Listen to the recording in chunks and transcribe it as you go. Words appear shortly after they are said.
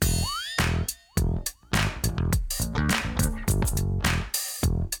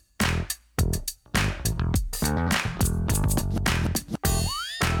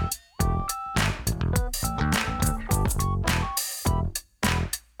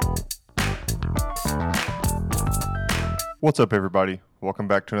What's up, everybody? Welcome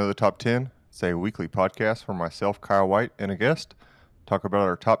back to another Top 10. It's a weekly podcast where myself, Kyle White, and a guest talk about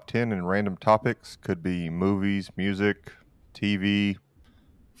our top 10 and random topics. Could be movies, music, TV,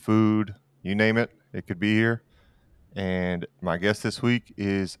 food, you name it. It could be here. And my guest this week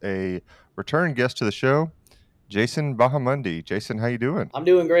is a return guest to the show, Jason Bahamundi. Jason, how you doing? I'm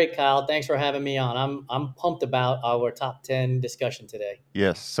doing great, Kyle. Thanks for having me on. I'm pumped about our top 10 discussion today.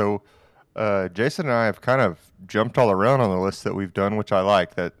 Yes. Jason and I have kind of jumped all around on the list that we've done, which I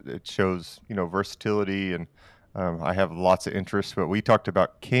like. That it shows, versatility, and I have lots of interests. But we talked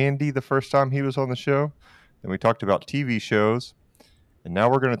about candy the first time he was on the show, then we talked about TV shows, and now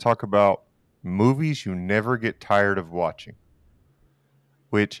we're going to talk about movies you never get tired of watching,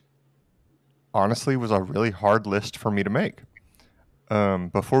 which honestly was a really hard list for me to make.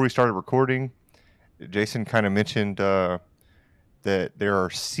 Before we started recording, Jason kind of mentioned that there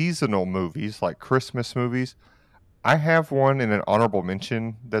are seasonal movies like Christmas movies. I have one in an honorable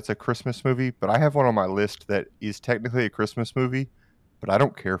mention that's a Christmas movie, but I have one on my list that is technically a Christmas movie, but I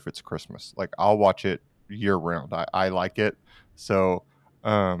don't care if it's Christmas. Like I'll watch it year round. I like it. So,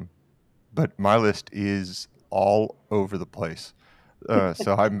 um, but my list is all over the place.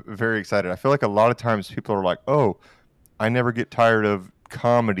 So I'm very excited. I feel like a lot of times people are like, "Oh, I never get tired of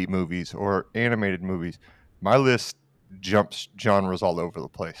comedy movies or animated movies." My list jumps genres all over the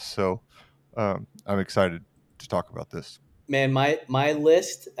place. So I'm excited to talk about this. Man, my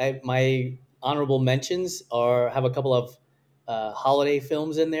list, my honorable mentions are have a couple of holiday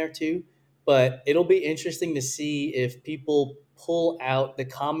films in there too. But it'll be interesting to see if people pull out the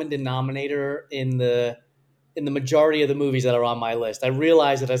common denominator in the majority of the movies that are on my list. I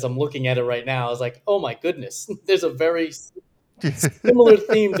realize that as I'm looking at it right now, I was like, oh my goodness, there's a very similar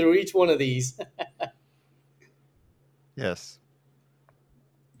theme through each one of these. Yes.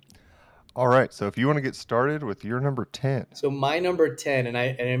 All right. So if you want to get started with your number 10. So my number 10, and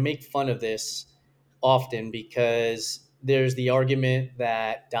I make fun of this often because there's the argument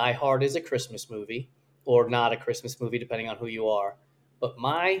that Die Hard is a Christmas movie or not a Christmas movie, depending on who you are. But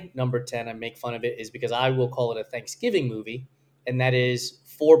my number 10, I make fun of it, is because I will call it a Thanksgiving movie, and that is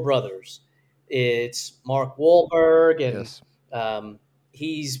Four Brothers. It's Mark Wahlberg, and Yes.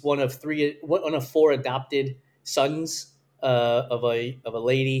 he's one of four adopted sons of a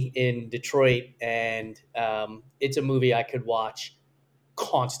lady in Detroit, and it's a movie I could watch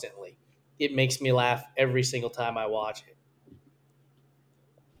constantly. It makes me laugh every single time I watch it.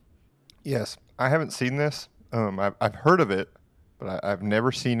 Yes. I haven't seen this. I've heard of it, but I've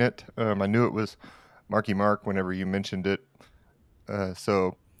never seen it. I knew it was Marky Mark whenever you mentioned it.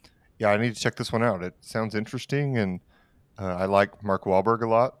 So, yeah, I need to check this one out. It sounds interesting, and I like Mark Wahlberg a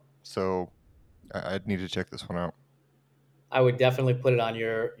lot. So, I'd need to check this one out. I would definitely put it on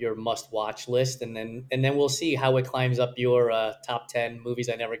your must watch list, and then we'll see how it climbs up your top 10 movies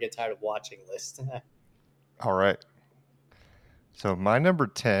I never get tired of watching list. All right. So, my number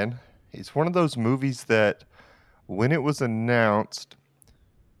 10 is one of those movies that when it was announced,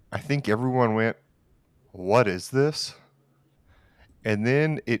 I think everyone went, "What is this?" And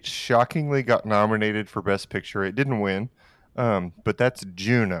then it shockingly got nominated for Best Picture. It didn't win, but that's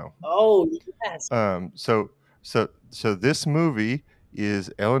Juno. Oh yes. Um, so so this movie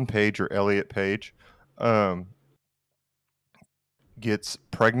is Ellen Page or Elliot Page um, gets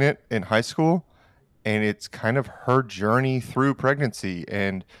pregnant in high school, and it's kind of her journey through pregnancy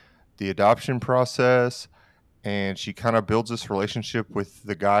and the adoption process, and she kind of builds this relationship with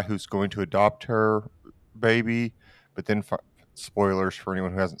the guy who's going to adopt her baby, but then spoilers for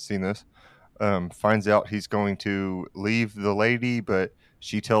anyone who hasn't seen this, finds out he's going to leave the lady, but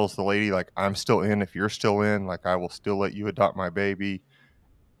she tells the lady, like, I'm still in. If you're still in, like, I will still let you adopt my baby.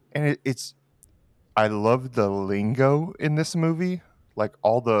 And I love the lingo in this movie. Like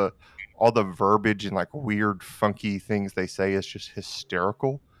all the verbiage and like weird, funky things they say is just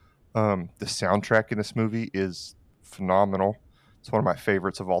hysterical. The soundtrack in this movie is phenomenal. It's one of my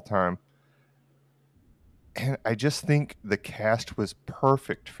favorites of all time. And I just think the cast was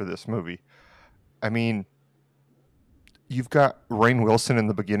perfect for this movie. I mean, you've got Rainn Wilson in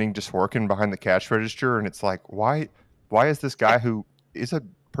the beginning just working behind the cash register, and it's like, why is this guy who is a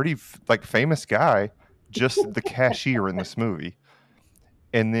pretty like famous guy just the cashier in this movie?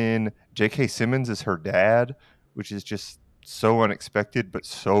 And then J.K. Simmons is her dad, which is just so unexpected but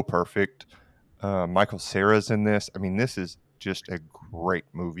so perfect. Michael Cera's in this. I mean, this is just a great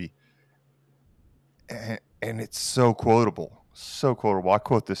movie, and it's so quotable, so quotable. I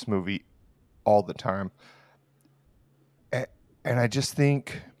quote this movie all the time, and I just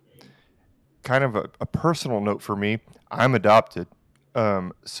think kind of a personal note for me, I'm adopted.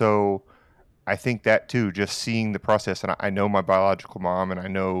 So I think that too, just seeing the process, and I know my biological mom, and I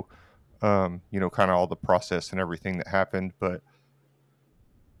know, kind of all the process and everything that happened, but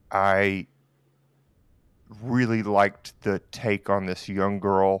I really liked the take on this young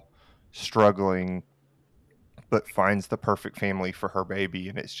girl struggling, but finds the perfect family for her baby,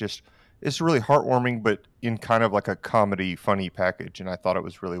 and it's really heartwarming, but in kind of like a comedy, funny package, and I thought it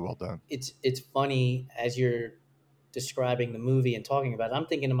was really well done. It's funny as you're describing the movie and talking about it. I'm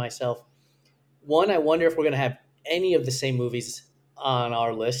thinking to myself, one, I wonder if we're going to have any of the same movies on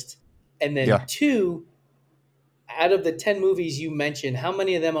our list, and then Yeah. two, out of the 10 movies you mentioned, how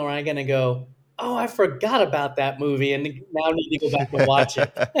many of them are I going to go, oh, I forgot about that movie and now need to go back and watch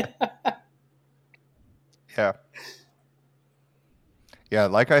it? Yeah. Yeah,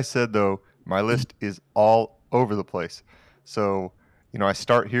 like I said though, my list is all over the place. So, I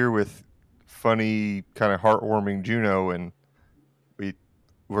start here with funny, kind of heartwarming Juno, and we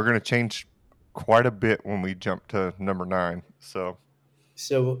we're gonna change quite a bit when we jump to number 9. So,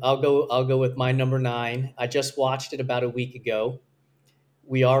 So I'll go with my number 9. I just watched it about a week ago.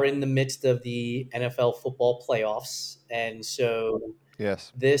 We are in the midst of the NFL football playoffs, and so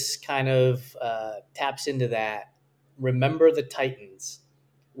yes. this kind of taps into that. Remember the Titans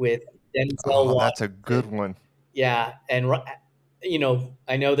with Denzel Oh, that's a good Washington. one. Yeah, and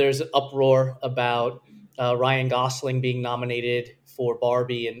I know there's an uproar about Ryan Gosling being nominated for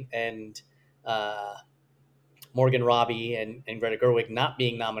Barbie and uh, Morgan Robbie and Greta Gerwig not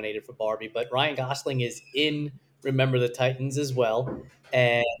being nominated for Barbie, but Ryan Gosling is in Remember the Titans as well,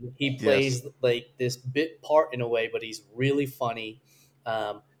 and he Yes. plays like this bit part in a way, but he's really funny.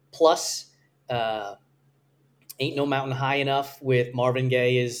 Plus, uh, "Ain't No Mountain High Enough" with Marvin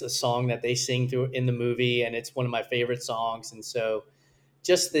Gaye is a song that they sing through in the movie, and it's one of my favorite songs. And so,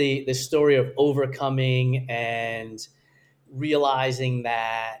 just the story of overcoming and realizing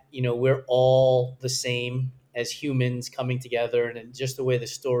that we're all the same as humans coming together, and just the way the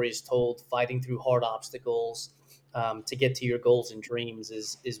story is told, fighting through hard obstacles to get to your goals and dreams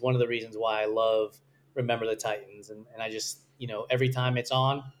is one of the reasons why I love Remember the Titans. And I just every time it's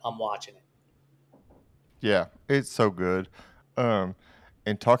on, I'm watching it. Yeah, it's so good. Um,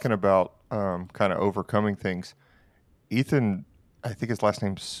 and talking about kind of overcoming things, Ethan, I think his last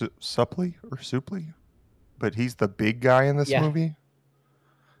name's Suppley or Supley, but he's the big guy in this Yeah. movie.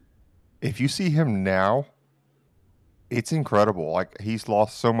 If you see him now, it's incredible. Like, he's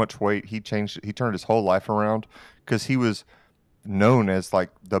lost so much weight. He turned his whole life around because he was known as like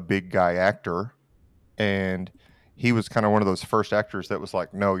the big guy actor, and he was kind of one of those first actors that was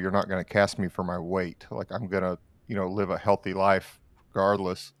like, no, you're not going to cast me for my weight. Like, I'm going to, live a healthy life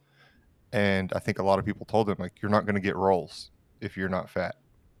regardless. And I think a lot of people told him, like, you're not going to get roles if you're not fat.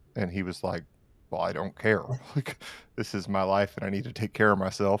 And he was like, well, I don't care. Like, this is my life and I need to take care of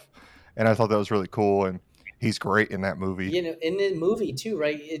myself. And I thought that was really cool. And he's great in that movie. In the movie too,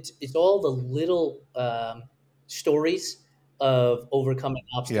 right? It's all the little stories of overcoming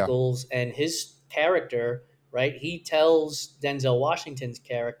Yeah. obstacles, and his character, right? He tells Denzel Washington's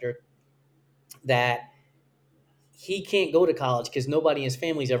character that he can't go to college because nobody in his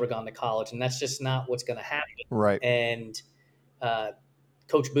family's ever gone to college, and that's just not what's going to happen. Right. And uh,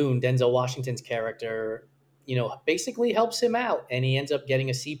 Coach Boone, Denzel Washington's character, basically helps him out, and he ends up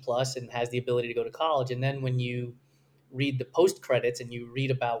getting a C plus and has the ability to go to college. And then when you read the post credits and you read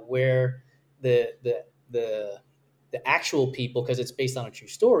about where the the the the actual people, because it's based on a true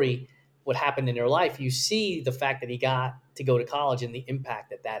story, what happened in their life, you see the fact that he got to go to college and the impact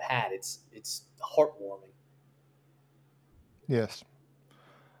that that had. It's heartwarming. Yes.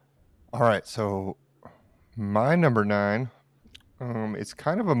 All right. So my number 9, it's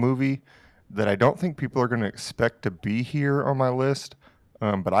kind of a movie that I don't think people are going to expect to be here on my list.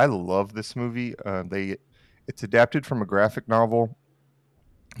 But I love this movie. It's adapted from a graphic novel,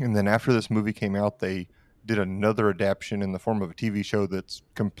 and then after this movie came out, they did another adaptation in the form of a TV show that's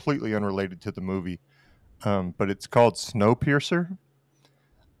completely unrelated to the movie. But it's called Snowpiercer,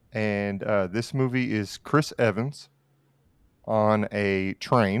 and this movie is Chris Evans on a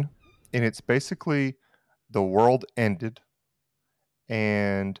train, and it's basically the world ended,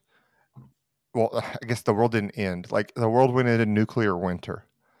 and well, I guess the world didn't end. Like, the world went into nuclear winter,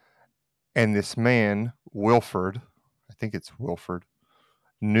 and this man, Wilford, I think it's Wilford,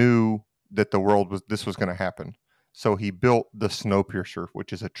 knew that this was going to happen. So he built the Snowpiercer,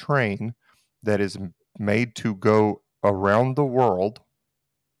 which is a train that is made to go around the world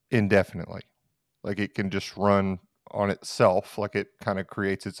indefinitely. Like, it can just run on itself, like it kind of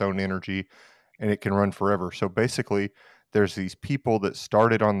creates its own energy, and it can run forever. So basically, there's these people that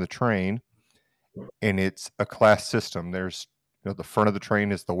started on the train, and it's a class system. There's The front of the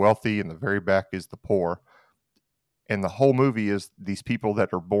train is the wealthy and the very back is the poor. And the whole movie is these people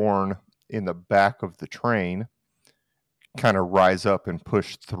that are born in the back of the train kind of rise up and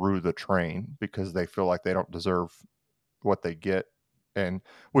push through the train because they feel like they don't deserve what they get, and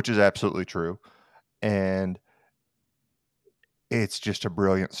which is absolutely true. And it's just a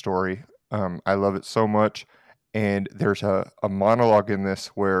brilliant story. I love it so much. And there's a monologue in this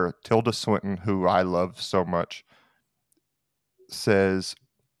where Tilda Swinton, who I love so much, says,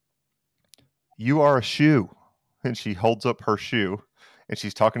 "You are a shoe." And she holds up her shoe and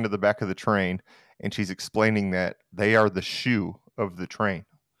she's talking to the back of the train and she's explaining that they are the shoe of the train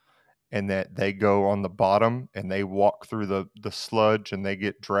and that they go on the bottom and they walk through the sludge and they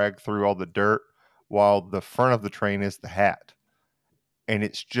get dragged through all the dirt while the front of the train is the hat. And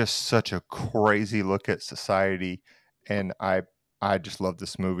it's just such a crazy look at society. And I just love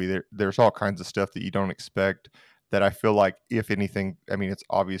this movie. There's all kinds of stuff that you don't expect that I feel like, if anything, I mean, it's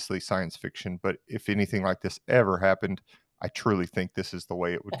obviously science fiction, but if anything like this ever happened, I truly think this is the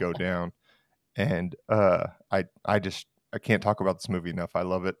way it would go down. And I just I can't talk about this movie enough. I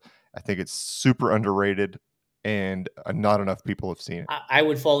love it. I think it's super underrated, and not enough people have seen it. I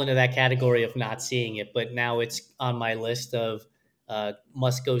would fall into that category of not seeing it, but now it's on my list of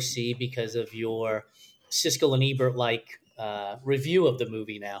must go see because of your Siskel and Ebert like review of the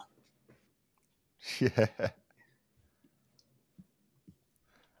movie now. Yeah.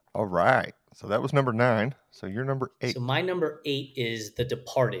 All right. So that was number 9. So you're number So 8. my number 8 is The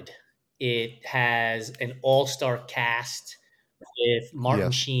Departed. It has an all-star cast with Martin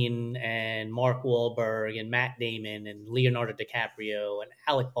Yes. Sheen and Mark Wahlberg and Matt Damon and Leonardo DiCaprio and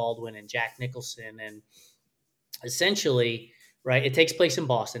Alec Baldwin and Jack Nicholson, and essentially, right, it takes place in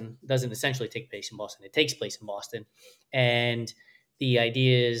Boston. It doesn't essentially take place in Boston. It takes place in Boston. And the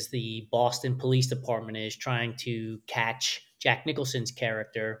idea is the Boston Police Department is trying to catch Jack Nicholson's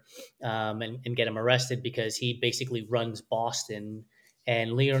character, and get him arrested because he basically runs Boston.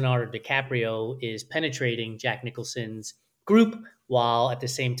 And Leonardo DiCaprio is penetrating Jack Nicholson's group, while at the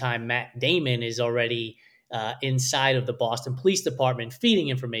same time, Matt Damon is already inside of the Boston Police Department feeding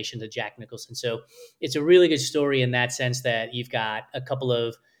information to Jack Nicholson. So it's a really good story in that sense that you've got a couple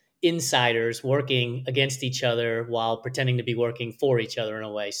of insiders working against each other while pretending to be working for each other in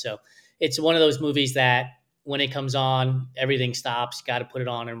a way. So it's one of those movies that when it comes on, everything stops. Got to put it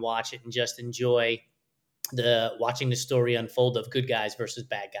on and watch it and just enjoy the watching the story unfold of good guys versus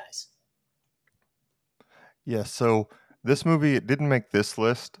bad guys. Yeah, so this movie, it didn't make this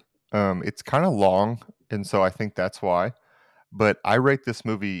list. It's kind of long, and so I think that's why. But I rate this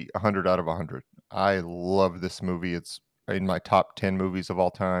movie 100 out of 100. I love this movie. It's in my top 10 movies of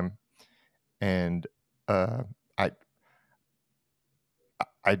all time, and uh, I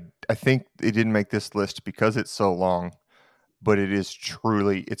I I think it didn't make this list because it's so long, but it is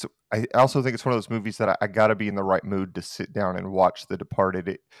truly it's I also think it's one of those movies that I gotta be in the right mood to sit down and watch The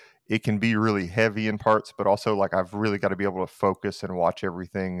Departed. It can be really heavy in parts, but also, like, I've really gotta be able to focus and watch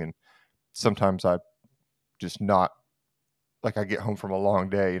everything, and sometimes I just not like, I get home from a long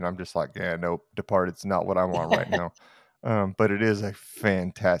day, and I'm just like, "Yeah, nope, Departed's not what I want right now." But it is a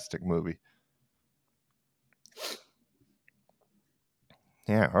fantastic movie.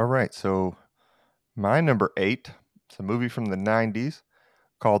 Yeah, alright, so my number 8, it's a movie from the '90s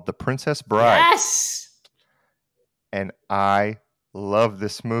called The Princess Bride. Yes. And I love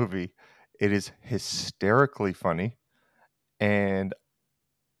this movie. It is hysterically funny, and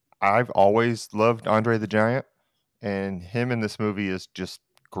I've always loved Andre the Giant, and him in this movie is just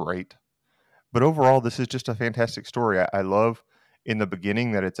great. But overall, this is just a fantastic story. I love in the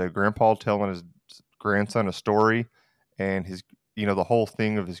beginning that it's a grandpa telling his grandson a story, and the whole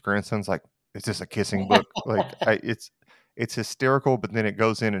thing of his grandson's like, "Is this a kissing book?" Like, it's hysterical, but then it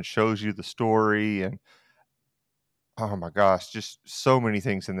goes in and shows you the story, and oh my gosh, just so many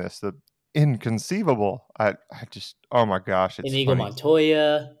things in this. The inconceivable. I just oh my gosh, it's Inigo funny.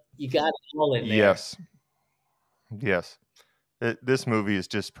 Montoya, you got it all in there. Yes. Yes. This movie is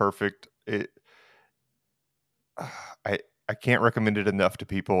just perfect. I I can't recommend it enough to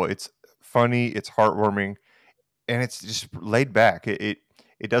people. It's funny, it's heartwarming, and it's just laid back. It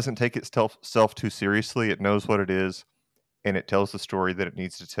doesn't take itself too seriously. It knows what it is, and it tells the story that it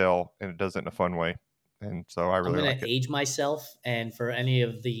needs to tell, and it does it in a fun way. And so I I'm really going like to it. age myself. And for any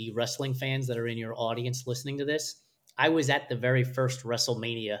of the wrestling fans that are in your audience listening to this, I was at the very first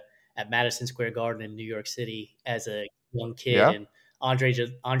WrestleMania at Madison Square Garden in New York City as a young kid. Yeah? And Andre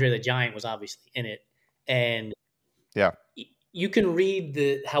the Giant was obviously in it. And Yeah. You can read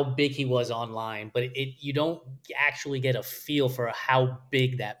the how big he was online, but you don't actually get a feel for how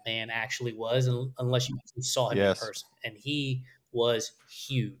big that man actually was unless you actually saw him in Yes. person, and he was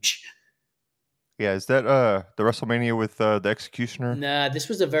huge. Yeah, is that the WrestleMania with the Executioner? Nah, this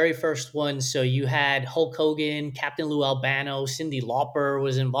was the very first one. So you had Hulk Hogan, Captain Lou Albano, Cindy Lauper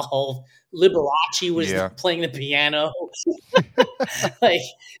was involved, Liberace was Yeah. playing the piano. Like,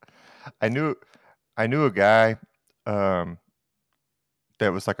 I knew I knew a guy um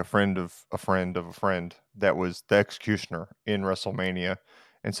that was like a friend of a friend of a friend that was the Executioner in WrestleMania.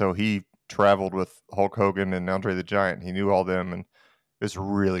 And so he traveled with Hulk Hogan and Andre the Giant. He knew all them, and it's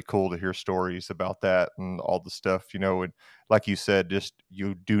really cool to hear stories about that and all the stuff, and like you said, just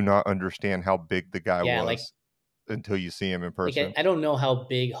you do not understand how big the guy yeah, was until you see him in I, person. I don't know how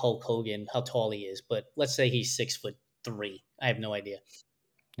big Hulk Hogan, how tall he is, but let's say he's 6'3". I have no idea.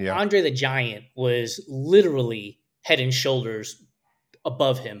 Yeah. Andre the Giant was literally head and shoulders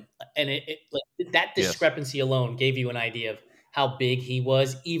above him, and like that Yes. discrepancy alone gave you an idea of how big he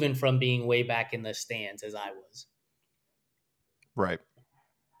was, even from being way back in the stands as I was. Right.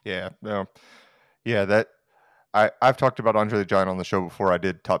 Yeah. No. Yeah, that I've talked about Andre the Giant on the show before. I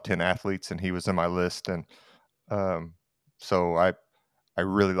did top 10 athletes and he was in my list, and um so I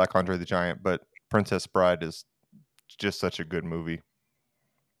really like Andre the Giant, but Princess Bride is just such a good movie.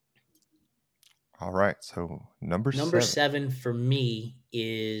 All right, so number Number 7. 7 for me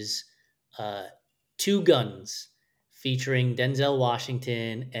is uh, Two Guns, featuring Denzel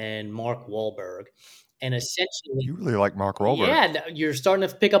Washington and Mark Wahlberg. And essentially, You really like Mark Wahlberg. yeah, you're starting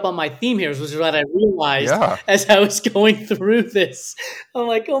to pick up on my theme here, which is what I realized Yeah. as I was going through this. I'm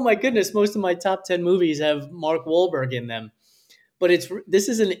like, oh my goodness, most of my top 10 movies have Mark Wahlberg in them. But this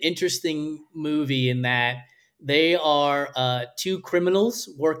is an interesting movie in that they are two criminals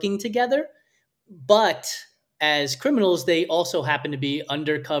working together, but as criminals, they also happen to be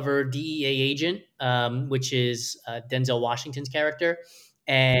undercover DEA agent, which is Denzel Washington's character,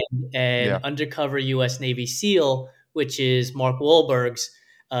 and an Yeah. undercover U.S. Navy SEAL, which is Mark Wahlberg's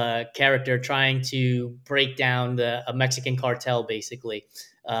character, trying to break down a Mexican cartel, basically.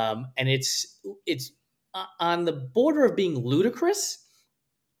 And it's on the border of being ludicrous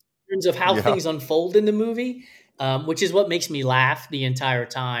terms of how Yeah. things unfold in the movie, which is what makes me laugh the entire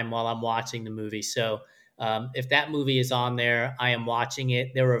time while I'm watching the movie. So if that movie is on there, I am watching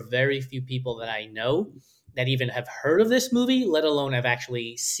it. There are very few people that I know that even have heard of this movie, let alone have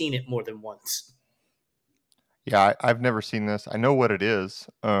actually seen it more than once. Yeah, I've never seen this. I know what it is,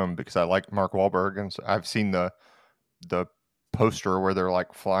 because I like Mark Wahlberg, and so I've seen the poster where they're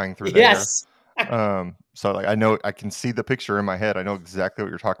like flying through the air. Yes. So like I know I can see the picture in my head. I know exactly what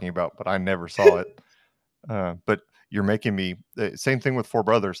you're talking about, but I never saw it. But you're making me same thing with Four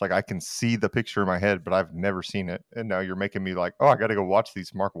Brothers. Like I can see the picture in my head, but I've never seen it, and now you're making me like, oh, I got to go watch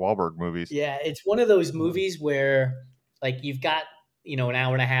these Mark Wahlberg movies. Yeah, it's one of those Um, movies where like you've got, an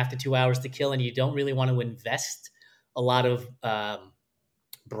hour and a half to 2 hours to kill and you don't really want to invest a lot of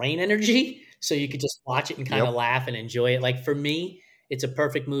brain energy, so you could just watch it and kind yep. of laugh and enjoy it. Like for me, it's a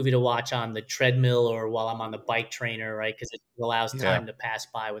perfect movie to watch on the treadmill or while I'm on the bike trainer, right? Because it allows Yeah. time to pass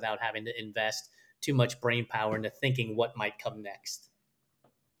by without having to invest too much brain power into thinking what might come next.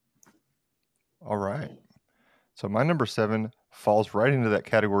 All right. So my number 7 falls right into that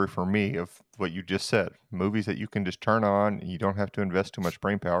category for me of what you just said. Movies that you can just turn on and you don't have to invest too much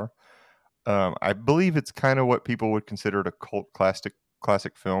brain power. I believe it's kind of what people would consider a cult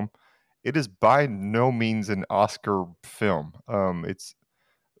classic film. It is by no means an Oscar film. It's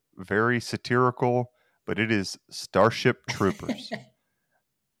very satirical, but it is Starship Troopers,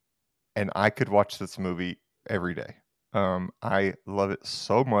 and I could watch this movie every day. I love it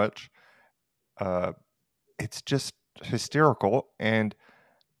so much. Uh, it's just hysterical, and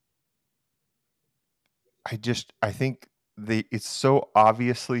I think it's so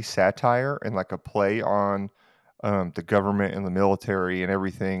obviously satire and like a play on the government and the military and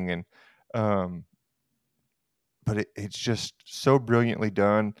everything, and um, but it's just so brilliantly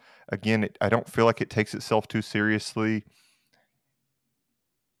done. Again, I don't feel like it takes itself too seriously,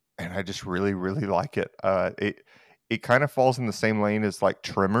 and I just really, really like it. It kind of falls in the same lane as like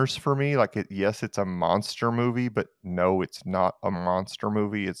Tremors for me. Like yes, it's a monster movie, but no, it's not a monster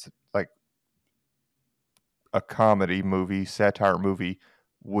movie. It's like a comedy movie, satire movie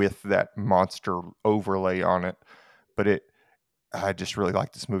with that monster overlay on it. But I just really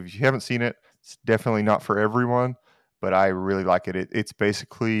like this movie. If you haven't seen it, it's definitely not for everyone, but I really like it. It's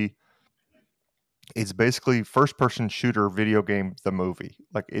basically first person shooter video game the movie.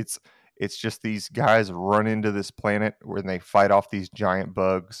 Like it's just these guys run into this planet where they fight off these giant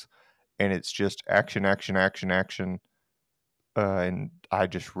bugs, and it's just action action action action and I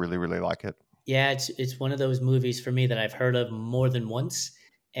just really, really like it. Yeah, it's one of those movies for me that I've heard of more than once,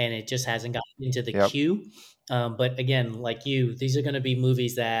 and it just hasn't gotten into the Yep. queue. But again, like you, these are going to be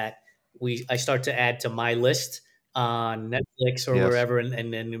movies that I start to add to my list on Netflix or Yes. wherever,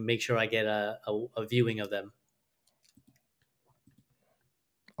 and then make sure I get a viewing of them.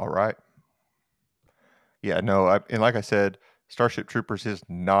 All right. Yeah, no, and like I said, Starship Troopers is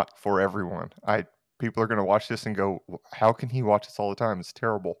not for everyone. I People are going to watch this and go, "How can he watch this all the time? It's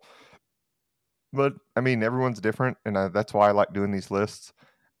terrible." But I mean, everyone's different, and that's why I like doing these lists.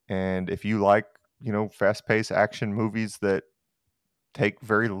 And if you like, fast-paced action movies that take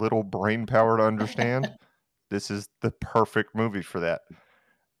very little brain power to understand, this is the perfect movie for that.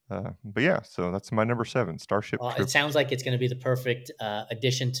 But yeah, so that's my number 7, Starship Well, it sounds Troopers. like it's going to be the perfect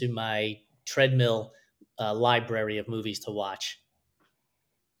addition to my treadmill library of movies to watch.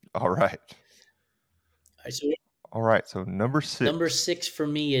 All right. All right, so All right, so number number 6. 6 for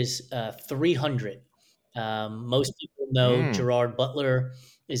me is 300. Most people know Mm, Gerard Butler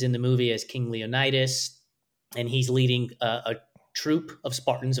is in the movie as King Leonidas, and he's leading a troop of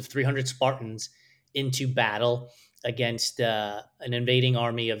Spartans, of 300 Spartans, into battle against an invading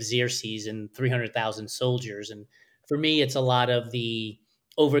army of Xerxes and 300,000 soldiers. And for me, it's a lot of the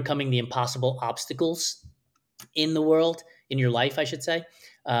overcoming the impossible obstacles in the world, in your life, I should say.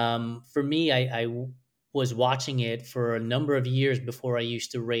 For me, I was watching it for a number of years before I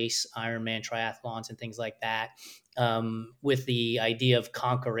used to race Ironman triathlons and things like that, with the idea of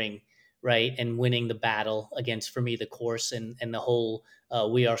conquering, right, and winning the battle against, for me, the course and the whole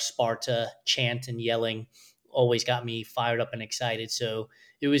 "We Are Sparta" chant and yelling always got me fired up and excited. So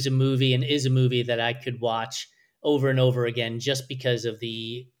it was a movie and is a movie that I could watch over and over again just because of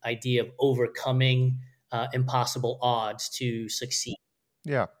the idea of overcoming impossible odds to succeed.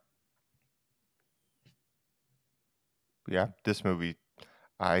 yeah, yeah, this movie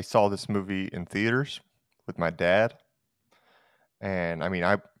I saw this movie in theaters with my dad, and I mean,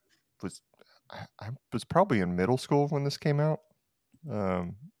 was I was probably in middle school when this came out.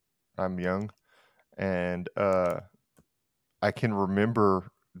 Um, I'm young, and I can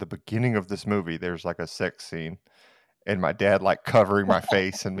remember the beginning of this movie. There's like a sex scene, and my dad like covering my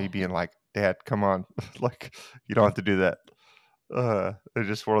face, and me being like, "Dad, come on, like you don't have to do that." It's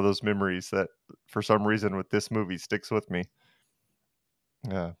just one of those memories that, for some reason, with this movie sticks with me.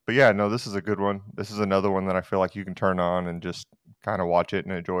 But yeah, no, this is a good one. This is another one that I feel like you can turn on and just kind of watch it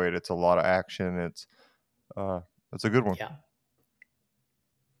and enjoy it. It's a lot of action. Uh, it's a good one. Yeah.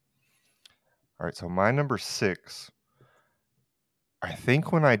 All right, so my number 6. I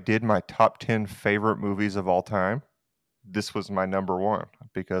think when I did my top 10 favorite movies of all time, this was my number 1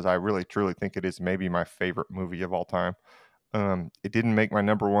 because I really truly think it is maybe my favorite movie of all time. It didn't make my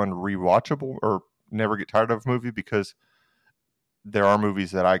number 1 rewatchable or never get tired of a movie because there are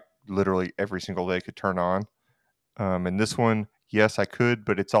movies that I literally every single day could turn on. And this one, yes, I could,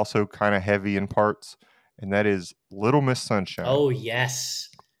 but it's also kind of heavy in parts, and that is Little Miss Sunshine. Oh yes.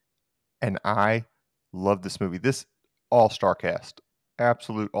 And I love this movie. This all-star cast,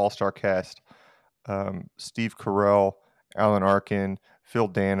 absolute all-star cast. Steve Carell, Alan Arkin, Phil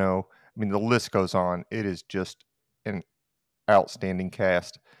Dano. I mean, the list goes on. It is just an outstanding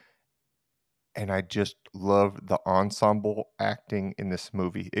cast, and I just love the ensemble acting in this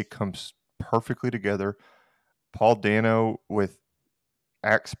movie. It comes perfectly together. Paul Dano with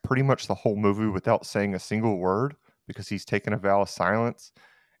acts pretty much the whole movie without saying a single word because he's taken a vow of silence.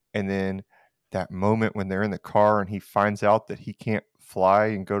 And then that moment when they're in the car and he finds out that he can't fly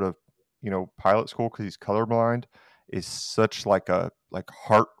and go to, pilot school because he's colorblind is such like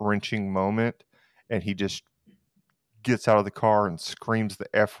heart wrenching moment. And he just gets out of the car and screams the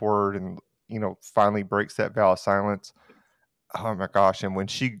F word and, finally breaks that vow of silence. Oh my gosh. And when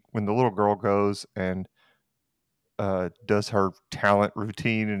the little girl goes and does her talent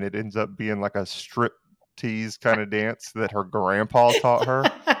routine, and it ends up being like a strip tease kind of dance that her grandpa taught her.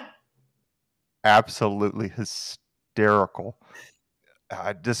 Absolutely hysterical.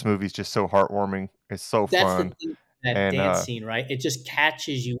 This movie's just so heartwarming. It's so That's the fun, thing, that and dance scene, right? It just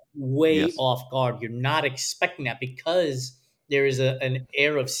catches you way yes, off guard. You're not expecting that because there is an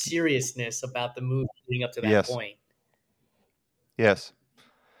air of seriousness about the movie leading up to that yes, point. yes,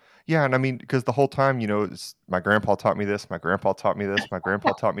 yeah. And I mean, because the whole time, it's, my grandpa taught me this. My grandpa taught me this. My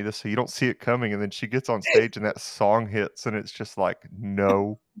grandpa taught me this. So you don't see it coming, and then she gets on stage, and that song hits, and it's just like,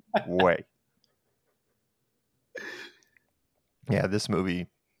 no way. Yeah, this movie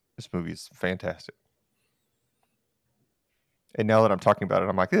is fantastic. And now that I'm talking about it,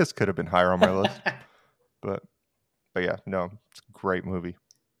 I'm like, this could have been higher on my list. But but yeah, no, it's a great movie.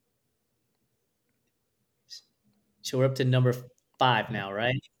 So we're up to number five Yep. now,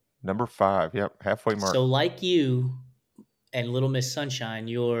 right? Number 5. Yep. Halfway mark. So, like you and Little Miss Sunshine,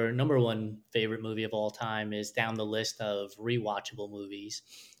 your number one favorite movie of all time is down the list of rewatchable movies.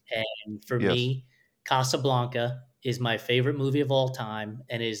 And for Yes. me, Casablanca is my favorite movie of all time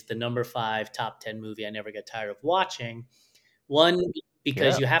and is the number five top 10 movie I never get tired of watching. One,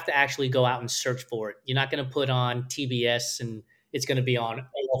 because Yeah. you have to actually go out and search for it. You're not going to put on TBS and it's going to be on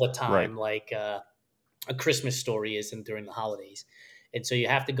all the Right. time like A Christmas Story isn't during the holidays. And so you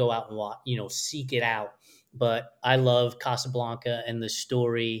have to go out and watch, seek it out. But I love Casablanca and the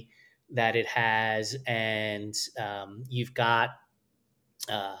story that it has. And you've got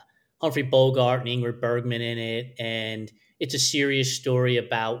uh, Humphrey Bogart and Ingrid Bergman in it, and it's a serious story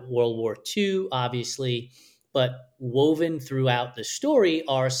about World War II, obviously, but woven throughout the story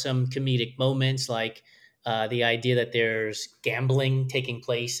are some comedic moments, like the idea that there's gambling taking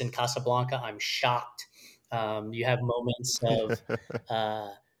place in Casablanca. I'm shocked. You have moments of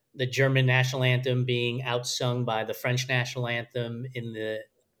uh, the German national anthem being outsung by the French national anthem in the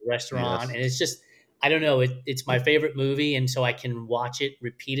restaurant, Yes. and it's just I don't know. It's my favorite movie, and so I can watch it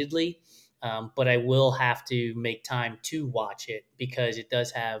repeatedly. But I will have to make time to watch it because it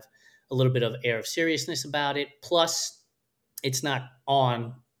does have a little bit of air of seriousness about it. Plus, it's not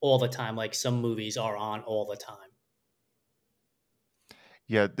on all the time like some movies are on all the time.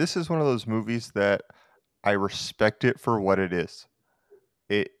 Yeah, this is one of those movies that I respect it for what it is.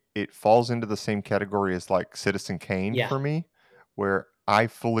 It falls into the same category as like Citizen Kane Yeah. for me, where I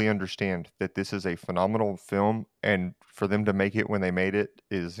fully understand that this is a phenomenal film, and for them to make it when they made it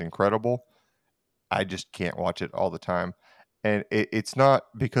is incredible. I just can't watch it all the time, and it's not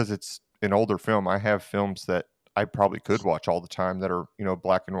because it's an older film. I have films that I probably could watch all the time that are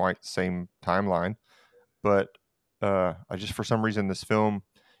black and white, same timeline, but I just for some reason this film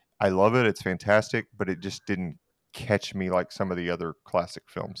I love it. It's fantastic, but it just didn't catch me like some of the other classic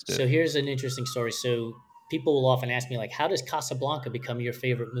films did. So here's an interesting story. So people will often ask me like, how does Casablanca become your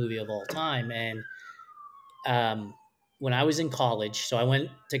favorite movie of all time? And um, when I was in college, so I went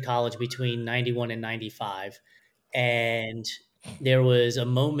to college between 91 and 95. And there was a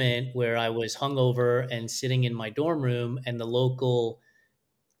moment where I was hungover and sitting in my dorm room, and the local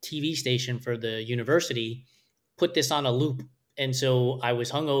TV station for the university put this on a loop. And so I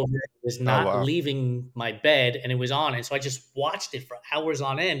was hungover, was Oh, not wow. leaving my bed, and it was on. And so I just watched it for hours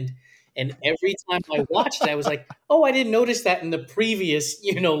on end. And every time I watched it, I was like, "Oh, I didn't notice that in the previous,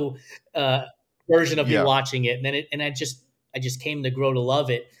 uh, version of me Yeah. watching it." And then I just came to grow to love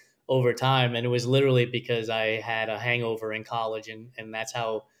it over time. And it was literally because I had a hangover in college, and that's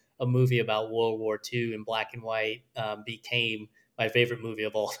how a movie about World War II in black and white became my favorite movie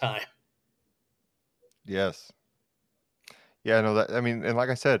of all time. Yes. Yeah, no, that I mean, and like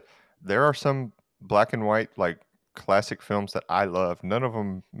I said, there are some black and white, like, classic films that I love. None of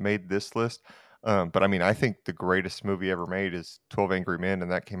them made this list, but, I mean, I think the greatest movie ever made is 12 Angry Men,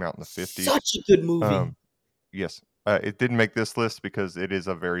 and that came out in the '50s. Such a good movie. Um, yes, it didn't make this list because it is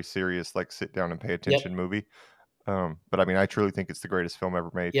a very serious, like, sit down and pay Yep. attention movie, but, I mean, I truly think it's the greatest film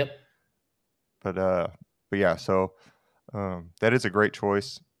ever made. Yep. But, uh but, yeah, so, that is a great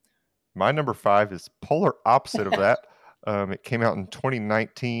choice. My number 5 is polar opposite of that. It came out in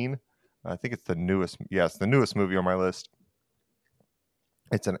 2019. I think it's the newest it's the newest movie on my list.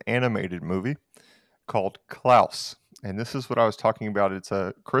 It's an animated movie called Klaus, and this is what I was talking about. It's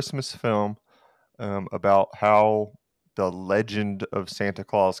a Christmas film, about how the legend of Santa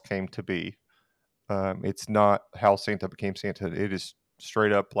Claus came to be. It's not how Santa became Santa. It is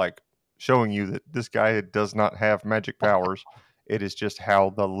straight up, like, showing you that this guy does not have magic powers. It is just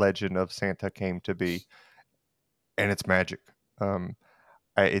how the legend of Santa came to be. And it's magic. Um,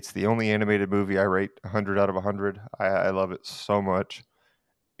 it's the only animated movie I rate 100 out of 100. I love it so much,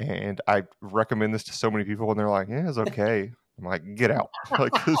 and I recommend this to so many people, and they're like, "Yeah, it's okay." I'm like, "Get out!"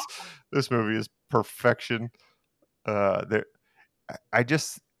 Like this movie is perfection. There, I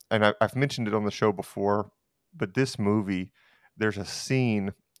just and I've mentioned it on the show before, but this movie, there's a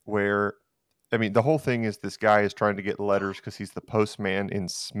scene where, I mean, the whole thing is this guy is trying to get letters because he's the postman in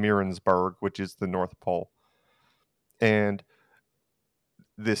Smearensburg, which is the North Pole, and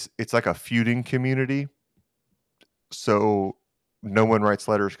it's like a feuding community, so no one writes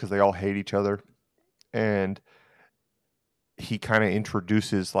letters because they all hate each other. And he kind of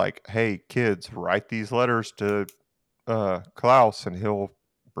introduces, like, hey kids, write these letters to Klaus and he'll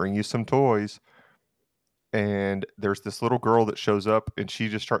bring you some toys. And there's this little girl that shows up and she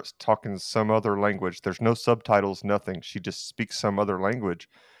just starts talking some other language. There's no subtitles, nothing. She just speaks some other language.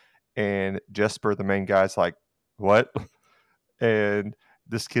 And Jesper, the main guy's like, what? And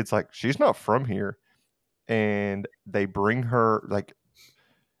this kid's like, she's not from here. and they bring her like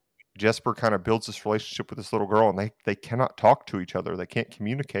Jesper kind of builds this relationship with this little girl, and they cannot talk to each other. They can't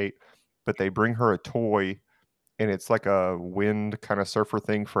communicate, but they bring her a toy, and it's like a wind kind of surfer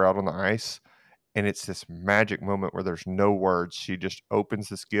thing for out on the ice. And it's this magic moment where there's no words. She just opens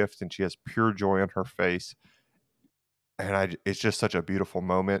this gift, and she has pure joy on her face, and it's just such a beautiful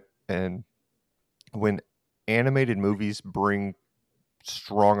moment. And when animated movies bring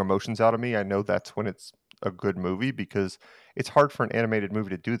strong emotions out of me, I know that's when it's a good movie, because it's hard for an animated movie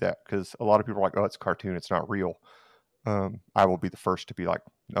to do that, because a lot of people are like, "Oh, it's a cartoon, it's not real." I will be the first to be like,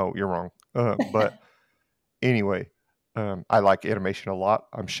 "No, you're wrong." But anyway, I like animation a lot.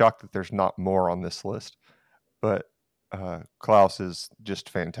 I'm shocked that there's not more on this list, but Klaus is just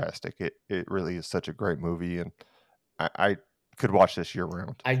fantastic. It really is such a great movie, and I could watch this year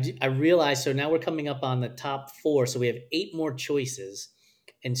round. I realize, so now we're coming up on the top four. So we have eight more choices.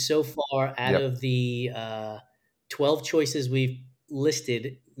 And so far, out Yep. of the 12 choices we've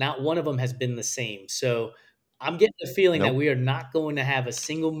listed, not one of them has been the same. So I'm getting the feeling that Nope. we are not going to have a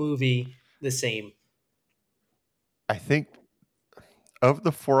single movie the same. I think of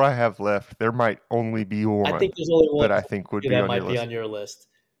the 4 I have left, there might only be I think one there's only one that I think would be that on your might be list. on your list.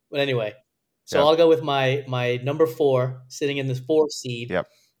 But anyway, so Yep. I'll go with my number four, sitting in the four seed, Yep.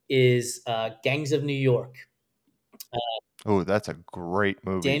 is Gangs of New York. Oh, that's a great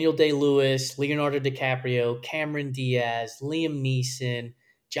movie. Daniel Day Lewis, Leonardo DiCaprio, Cameron Diaz, Liam Neeson,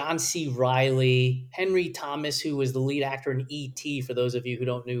 John C. Riley, Henry Thomas, who was the lead actor in E.T., for those of you who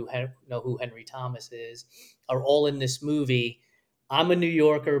don't know who Henry Thomas is, are all in this movie. I'm a New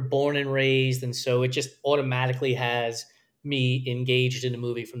Yorker, born and raised, and so it just automatically has me engaged in the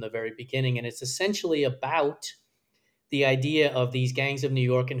movie from the very beginning. And it's essentially about the idea of these gangs of New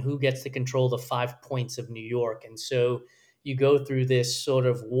York and who gets to control the 5 points of New York. And so you go through this sort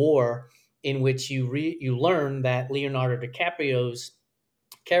of war in which you learn that Leonardo DiCaprio's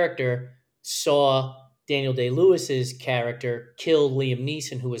character saw Daniel Day Lewis's character kill Liam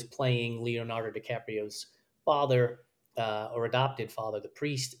Neeson, who was playing Leonardo DiCaprio's father, or adopted father, the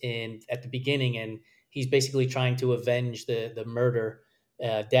priest, in at the beginning, and he's basically trying to avenge the murder,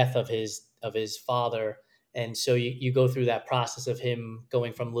 death of his father. And so you go through that process of him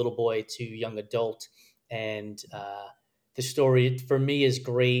going from little boy to young adult, and the story for me is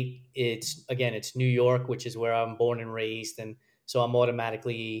great. It's New York, which is where I'm born and raised, and so I'm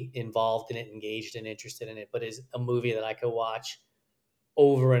automatically involved in it, engaged and interested in it. But it's a movie that I could watch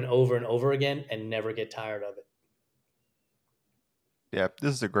over and over and over again and never get tired of it. Yeah,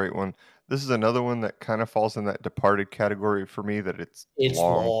 this is a great one. This is another one that kind of falls in that Departed category for me, that it's It's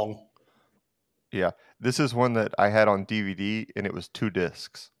long. long. Yeah. This is one that I had on DVD, and it was 2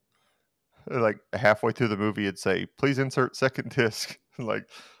 discs. Like, halfway through the movie, it'd say, "Please insert second disc." Like,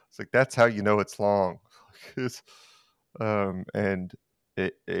 it's like, that's how you know it's long. It's, and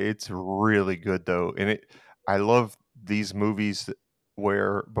it's really good, though, and I love these movies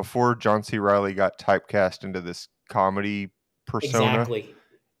where before John C. Reilly got typecast into this comedy persona, Exactly.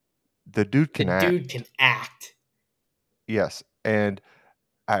 the dude The can dude act. can act. Yes, and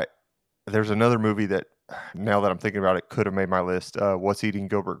I there's another movie that, now that I'm thinking about it, could have made my list, What's Eating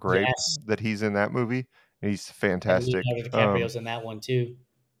Gilbert Grape, Yes. that he's in that movie, and he's And fantastic. Leonardo DiCaprio's in that one too.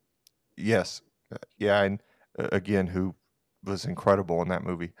 Yes, yeah, and, again, who was incredible in that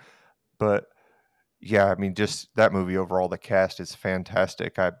movie, but, yeah, I mean, just that movie overall, the cast is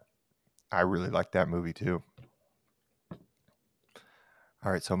fantastic. I really like that movie too.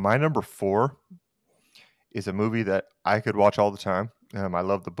 Alright, so my number 4 is a movie that I could watch all the time. I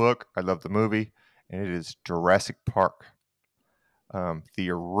love the book, I love the movie, and it is Jurassic Park. The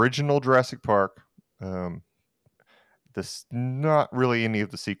original Jurassic Park. Um, this not really any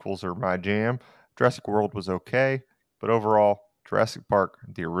of the sequels are my jam. Jurassic World was okay, but overall, Jurassic Park,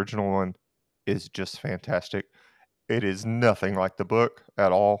 the original one, is just fantastic. It is nothing like the book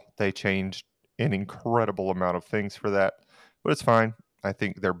at all. They changed an incredible amount of things for that, but it's fine. I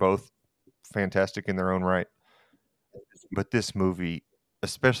think they're both fantastic in their own right. But this movie,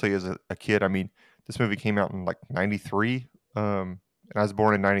 especially as a kid, I mean, this movie came out in like '93, and I was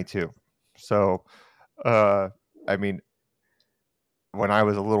born in '92. So, uh, I mean, when I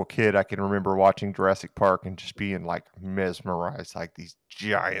was a little kid, I can remember watching Jurassic Park and just being like mesmerized, like these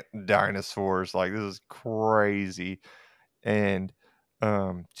giant dinosaurs, like this is crazy, and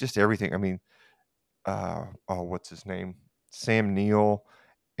just everything. I mean, oh, what's his name? Sam Neill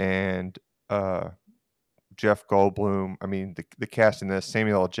and uh, Jeff Goldblum. I mean, the cast in this,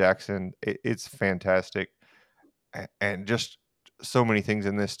 Samuel L. Jackson, it's fantastic, and just so many things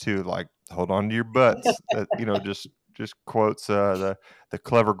in this too. Like, hold on to your butts. Just just quotes the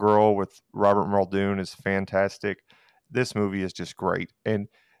clever girl with Robert Muldoon is fantastic. This movie is just great, and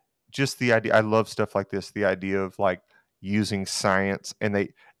just the idea. I love stuff like this. The idea of like using science, and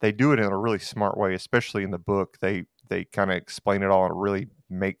they do it in a really smart way, especially in the book. They kind of explain it all in a really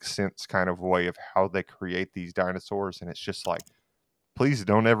make sense kind of way of how they create these dinosaurs, and it's just like, please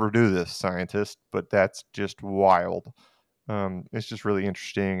don't ever do this, scientist. But that's just wild. It's just really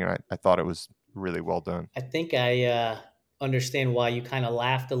interesting, and I thought it was really well done. I think I understand why you kind of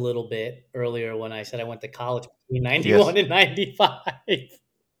laughed a little bit earlier when I said I went to college between Yes, 91 and 95.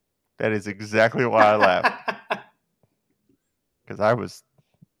 that is exactly why I laughed because I was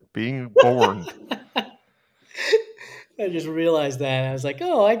being born. I just realized that. I was like,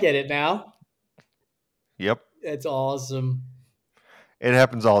 oh, I get it now. Yep. That's awesome. It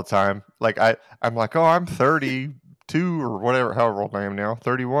happens all the time. Like I'm like, oh, I'm 32 or whatever, however old I am now,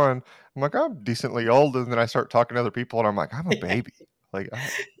 31. I'm like, I'm decently old, and then I start talking to other people, and I'm like, I'm a baby. Like,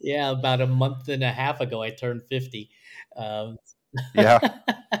 Yeah, about a month and a half ago, I turned 50. Um, yeah,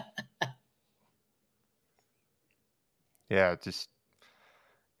 yeah, just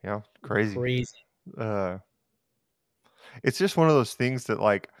crazy. crazy. Uh, it's just one of those things that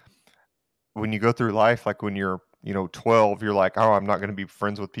like when you go through life, like when you're 12, you're like, oh, I'm not going to be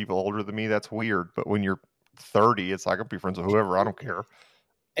friends with people older than me. That's weird. But when you're 30, it's like I'll be friends with whoever. I don't care.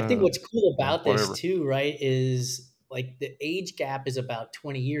 I think what's cool about this Whatever. too, right, is like the age gap is about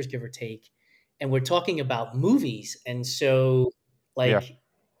 20 years, give or take. And we're talking about movies. And so, Yeah. like,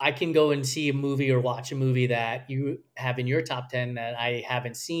 I can go and see a movie or watch a movie that you have in your top 10 that I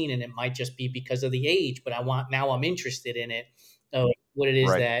haven't seen. And it might just be because of the age, but now I'm interested in it, what it is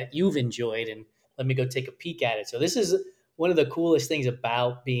Right. that you've enjoyed. And let me go take a peek at it. So, this is one of the coolest things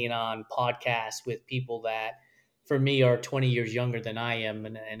about being on podcasts with people that for me are 20 years younger than I am,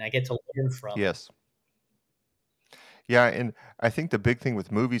 and I get to learn from. Yes. Yeah, and I think the big thing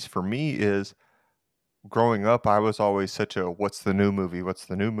with movies for me is growing up, I was always such a what's the new movie? What's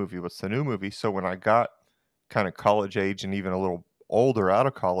the new movie? What's the new movie? So when I got kind of college age and even a little older out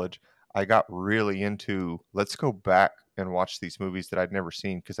of college, I got really into let's go back and watch these movies that I'd never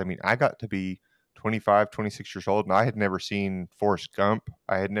seen. Cause I mean, I got to be 25, 26 years old and I had never seen Forrest Gump.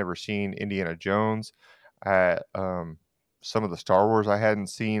 I had never seen Indiana Jones. Some of the Star Wars I hadn't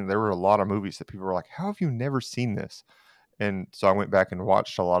seen. There were a lot of movies that people were like, how have you never seen this? And so I went back and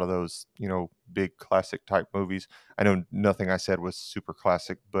watched a lot of those, big classic type movies. I know nothing I said was super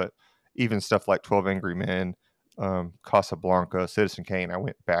classic, but even stuff like 12 Angry Men, Casablanca, Citizen Kane, I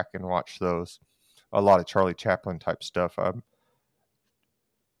went back and watched those. A lot of Charlie Chaplin type stuff. And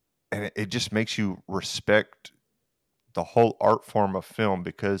it just makes you respect the whole art form of film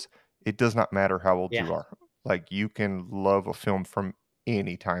because it does not matter how old Yeah, you are. Like you can love a film from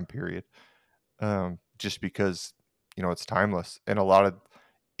any time period, just because it's timeless, and a lot of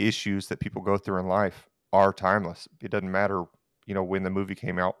issues that people go through in life are timeless. It doesn't matter, when the movie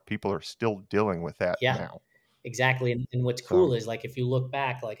came out, people are still dealing with that yeah, now. exactly. And what's So cool is like if you look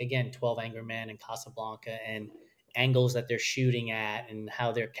back, like again, 12 Angry Men and Casablanca, and angles that they're shooting at, and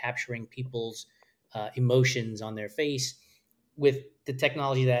how they're capturing people's emotions on their face with the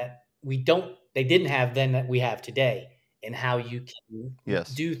technology that they didn't have then that we have today, and how you can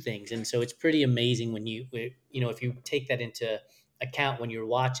yes, do things. And so it's pretty amazing when if you take that into account when you're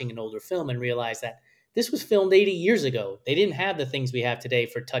watching an older film and realize that this was filmed 80 years ago. They didn't have the things we have today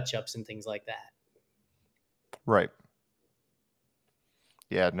for touch ups and things like that. right.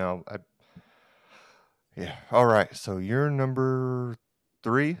 Yeah, no, yeah. All right, so you're number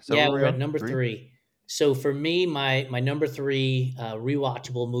 3. Is that Yeah, where we we're at are? number 3. three. So for me, my number three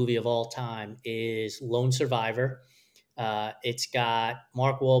rewatchable movie of all time is Lone Survivor. It's got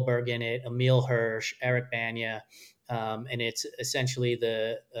Mark Wahlberg in it, Emil Hirsch, Eric Banya, and it's essentially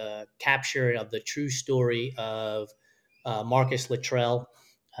the capture of the true story of Marcus Luttrell,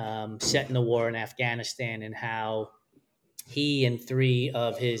 set in the war in Afghanistan, and how he and three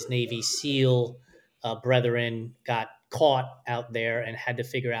of his Navy SEAL brethren got caught out there and had to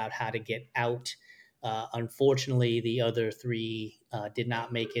figure out how to get out. Unfortunately, the other three did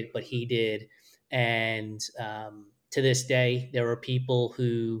not make it, but he did. And to this day, there are people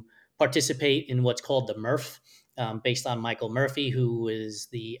who participate in what's called the Murph, based on Michael Murphy, who is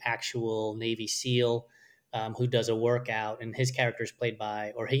the actual Navy SEAL who does a workout. And his character is played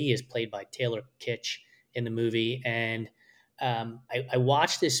by, or he is played by Taylor Kitsch in the movie. And I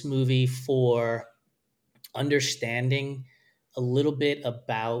watched this movie for understanding a little bit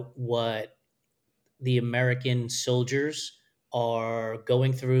about what the American soldiers are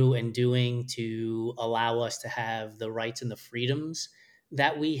going through and doing to allow us to have the rights and the freedoms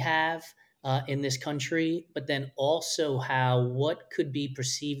that we have. in this country, but then also how what could be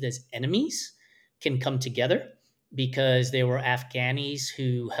perceived as enemies can come together because there were Afghanis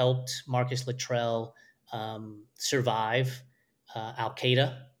who helped Marcus Luttrell survive Al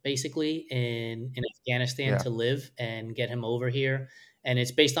Qaeda basically in Afghanistan Yeah. to live and get him over here. And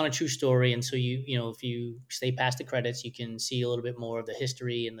it's based on a true story. And so you know if you stay past the credits, you can see a little bit more of the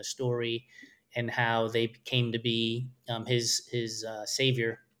history and the story and how they came to be his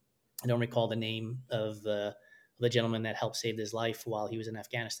savior. I don't recall the name of the gentleman that helped save his life while he was in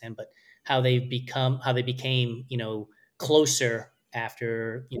Afghanistan, but how they became closer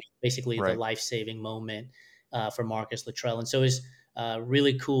after basically the Right. life saving moment for Marcus Luttrell, and so it's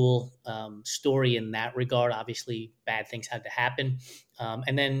really cool story in that regard. Obviously, bad things had to happen,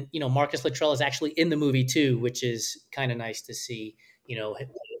 and then Marcus Luttrell is actually in the movie too, which is kind of nice to see.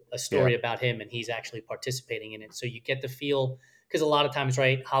 A Yeah. story about him, and he's actually participating in it. So you get the feel because a lot of times,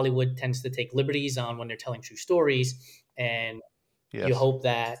 right, Hollywood tends to take liberties on when they're telling true stories, and you Yes. hope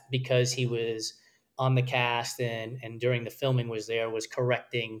that because he was on the cast and during the filming was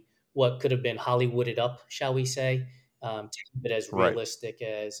correcting what could have been Hollywooded up, shall we say, to keep it as Right. realistic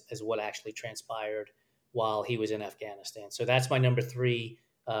as what actually transpired while he was in Afghanistan. So that's my number three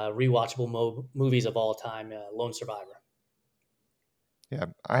rewatchable movies of all time, Lone Survivor. Yeah.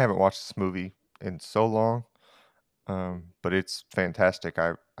 I haven't watched this movie in so long, but it's fantastic.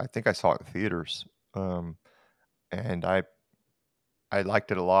 I think I saw it in theaters, um, and I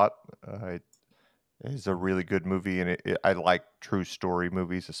liked it a lot. It is a really good movie, and I like true story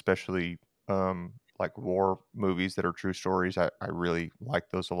movies, especially like war movies that are true stories. I really like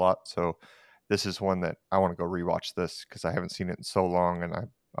those a lot. So this is one that I want to go rewatch this because I haven't seen it in so long, and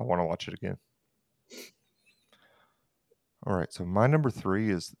I want to watch it again. All right, so my number three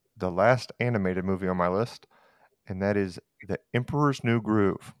is the last animated movie on my list, and that is The Emperor's New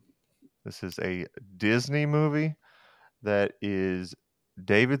Groove. This is a Disney movie that is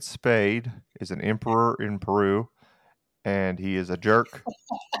David Spade is an emperor in Peru, and he is a jerk,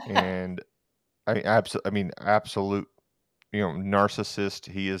 and absolute,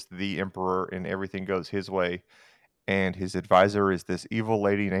 narcissist. He is the emperor, and everything goes his way. And his advisor is this evil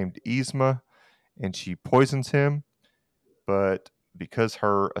lady named Yzma, and she poisons him. But because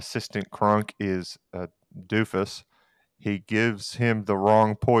her assistant Krunk is a doofus, he gives him the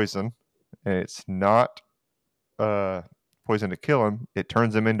wrong poison, and it's not uh, poison to kill him. It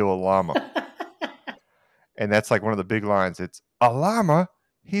turns him into a llama, and that's like one of the big lines. It's a llama.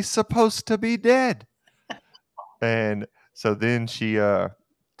 He's supposed to be dead. And so then she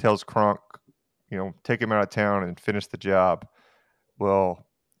tells Kronk, take him out of town and finish the job. Well,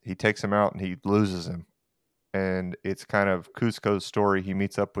 he takes him out and he loses him. And it's kind of Cusco's story. He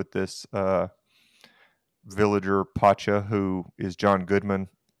meets up with this villager, Pacha, who is John Goodman,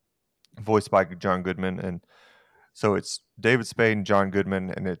 voiced by John Goodman. And so it's David Spade and John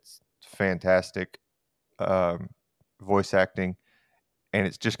Goodman, and it's fantastic um, voice acting. And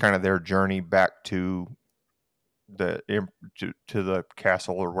it's just kind of their journey back the to the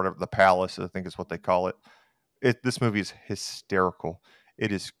castle or whatever, the palace, I think is what they call it. This movie is hysterical.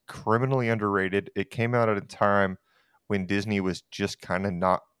 It is criminally underrated. It came out at a time when Disney was just kind of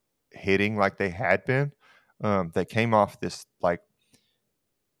not hitting like they had been. They came off this like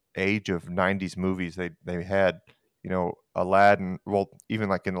age of '90s movies. They had Aladdin. Well, even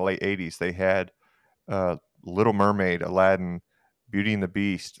like in the late '80s, they had Little Mermaid, Aladdin, Beauty and the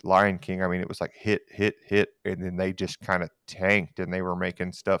Beast, Lion King. I mean, it was like hit, hit, hit, and then they just kind of tanked, and they were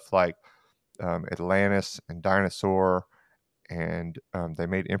making stuff like Atlantis and Dinosaur, and they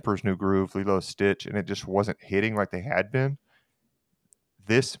made Emperor's New Groove, Lilo Stitch, and it just wasn't hitting like they had been.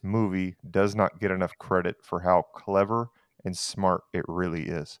 This movie does not get enough credit for how clever and smart it really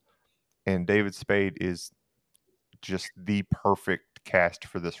is. And David Spade is just the perfect cast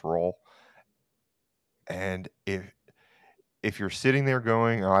for this role. And if you're sitting there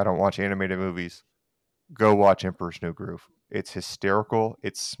going, "Oh, I don't watch animated movies," go watch Emperor's New Groove. It's hysterical.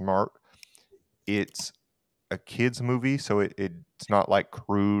 It's smart. It's a kids movie, so it's not like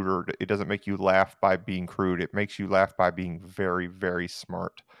crude, or it doesn't make you laugh by being crude. It makes you laugh by being very, very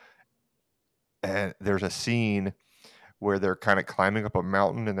smart. And there's a scene where they're kind of climbing up a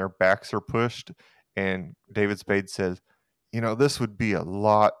mountain and their backs are pushed, and David Spade says, "This would be a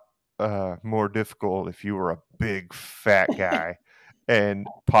lot more difficult if you were a big fat guy."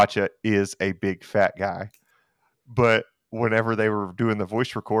 And Pacha is a big fat guy. But whenever they were doing the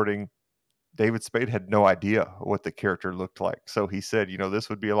voice recording, David Spade had no idea what the character looked like. So he said, "This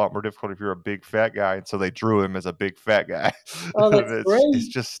would be a lot more difficult if you're a big fat guy." And so they drew him as a big fat guy. Oh, that's It's great.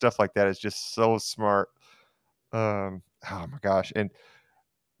 just stuff like that. It's just so smart. Oh my gosh. And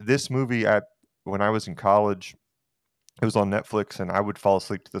this movie, I when I was in college, it was on Netflix, and I would fall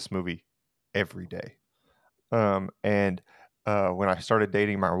asleep to this movie every day. And when I started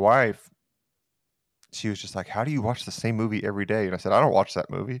dating my wife, she was just like, "How do you watch the same movie every day?" And I said, "I don't watch that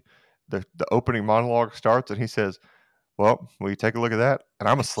movie." The opening monologue starts, and he says, "Well, will you take a look at that?" And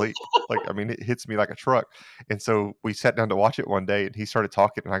I'm asleep. Like, I mean, it hits me like a truck. And so we sat down to watch it one day, and he started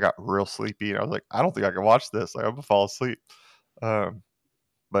talking, and I got real sleepy, and I was like, "I don't think I can watch this. Like, I'm gonna fall asleep." Um,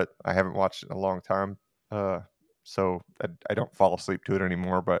 but I haven't watched it in a long time, uh, so I don't fall asleep to it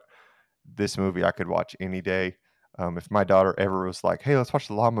anymore. But this movie I could watch any day. If my daughter ever was like, "Hey, let's watch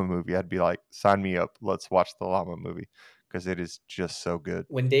the llama movie," I'd be like, "Sign me up. Let's watch the llama movie," because it is just so good.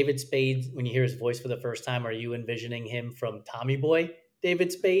 When David Spade, when you hear his voice for the first time, are you envisioning him from Tommy Boy,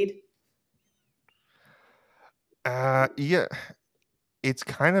 David Spade? Yeah, it's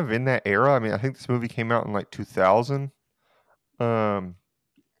kind of in that era. I mean, I think this movie came out in like 2000. Um,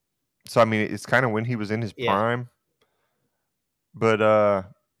 so I mean, it's kind of when he was in his Yeah. prime. But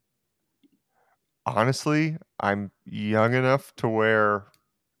honestly, I'm young enough to where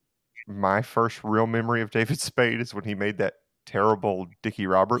my first real memory of David Spade is when he made that terrible Dickie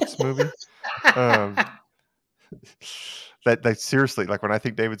Roberts movie. Um, that seriously, like when I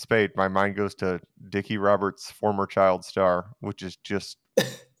think David Spade, my mind goes to Dickie Roberts' former child star, which is just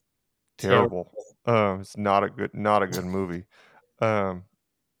Terrible. terrible. It's not a good movie. Um,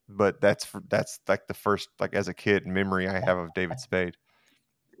 but that's like the first, like, as a kid, memory I have of David Spade.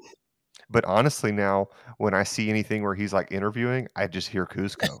 But honestly, now when I see anything where he's like interviewing, I just hear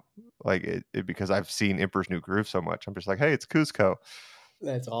Cusco. Like because I've seen Emperor's New Groove so much. I'm just like, hey, it's Cusco.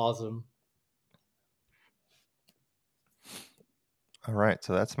 That's awesome. All right,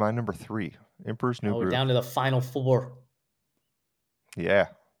 so that's my number three, Emperor's New Now we're down Groove. to the final four.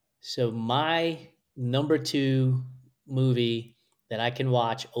 Yeah, So my number two movie that I can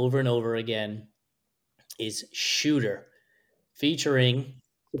watch over and over again is Shooter, featuring,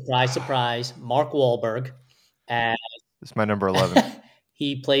 surprise, surprise, Mark Wahlberg. And this is my number 11.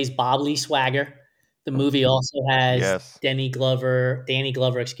 he plays Bob Lee Swagger. The movie also has Yes. Danny Glover,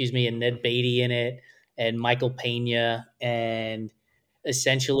 excuse me, and Ned Beatty in it, and Michael Pena, and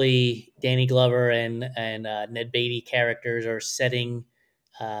essentially Danny Glover and Ned Beatty characters are setting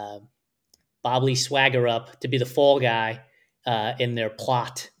uh, Bob Lee Swagger up to be the fall guy in their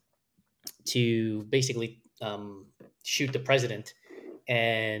plot to basically shoot the president.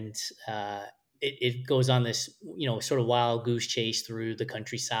 And it goes on this, sort of wild goose chase through the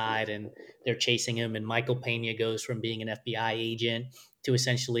countryside, and they're chasing him. And Michael Pena goes from being an FBI agent to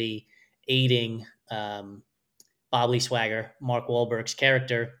essentially aiding Bob Lee Swagger, Mark Wahlberg's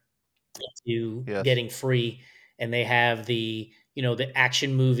character, to Yes. getting free. And they have the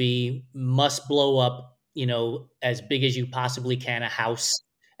action movie must blow up, as big as you possibly can, a house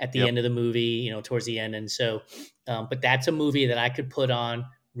at the Yep. end of the movie, towards the end. And so but that's a movie that I could put on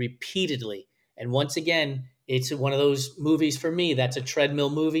repeatedly. And once again, it's one of those movies for me that's a treadmill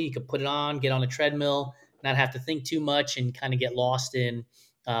movie. You could put it on, get on a treadmill, not have to think too much, and kind of get lost in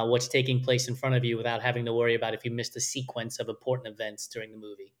what's taking place in front of you without having to worry about if you missed a sequence of important events during the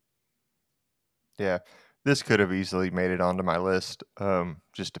movie. Yeah. This could have easily made it onto my list.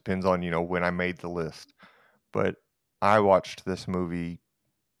 Just depends on, when I made the list. But I watched this movie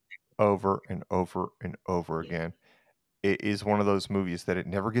over and over and over again. It is one of those movies that it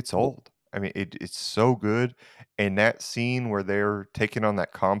never gets old. I mean, it's so good. And that scene where they're taking on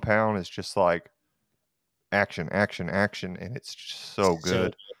that compound is just like action, action, action, and it's just so So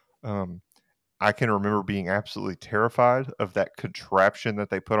good. Um, I can remember being absolutely terrified of that contraption that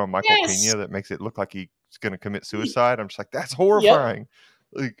they put on Michael yes, Pena that makes it look like he's gonna commit suicide. I'm just like, "That's yep. horrifying."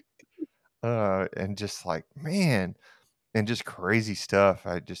 Like, and just like, man, and just crazy stuff.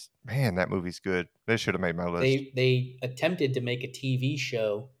 Man, that movie's good. They should have made my list. They attempted to make a TV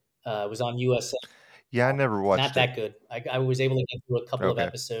show. It was on USA. Yeah, I never Not watched it. that good. I was able to get through a couple of Okay.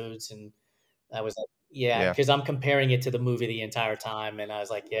 episodes, and I was like, yeah, Yeah. because I'm comparing it to the movie the entire time, and I was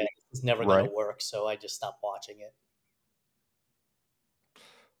like, yeah, it's never going to Right. work. So I just stopped watching it.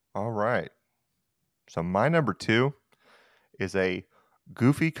 All right. So my number 2 is a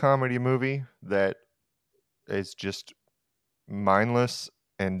goofy comedy movie that is just mindless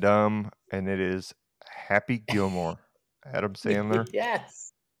and dumb, and it is Happy Gilmore. Adam Sandler.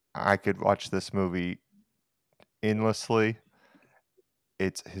 yes. I could watch this movie endlessly.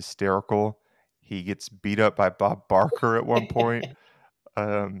 It's hysterical. He gets beat up by Bob Barker at one point.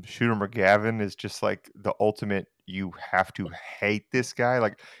 Shooter McGavin is just like the ultimate you have to hate this guy.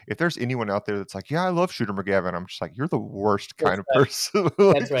 Like, if there's anyone out there that's like, "Yeah, I love Shooter McGavin," I'm just like, "You're the worst kind That's of right. person."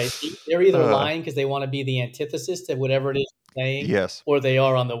 That's Like, right. They're either uh, lying because they want to be the antithesis to whatever it is you're saying, yes, or they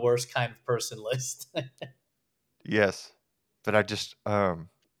are on the worst kind of person list. yes. But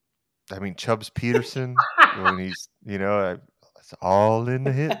I mean, Chubbs Peterson, when he's, it's all in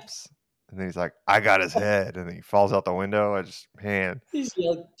the hips. And then he's like, "I got his head." And then he falls out the window. I just, man, He's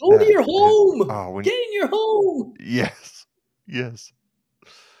like, "Go to that, your it, home. oh, when, Get in your home." yes, yes.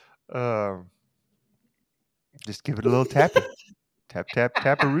 Um, just give it a little tappy. Tap, tap,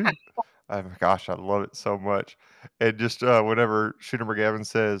 taparoo. Oh my gosh, I love it so much. And just whenever Shooter McGavin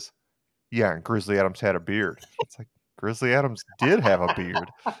says, "Yeah, and Grizzly Adams had a beard," it's like Grizzly Adams did have a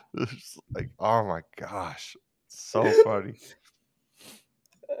beard. It's like, oh my gosh, so funny.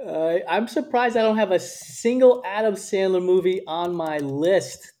 I'm surprised I don't have a single Adam Sandler movie on my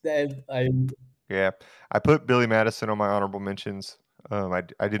list. That I Yeah, I put Billy Madison on my honorable mentions. I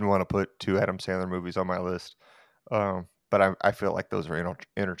didn't want to put two Adam Sandler movies on my list, but I feel like those are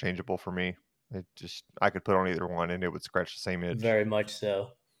interchangeable for me. It just I could put on either one and it would scratch the same itch. very much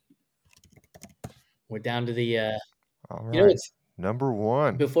so. We're down to the. All You know, right, it's number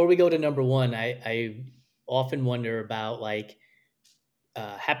one. before we go to number one. I often wonder about like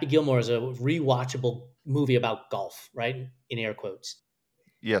Happy Gilmore is a rewatchable movie about golf, right? In air quotes.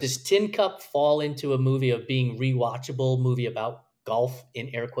 Yes, Does Tin Cup fall into a movie of being rewatchable movie about golf in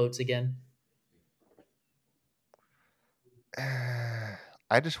air quotes again?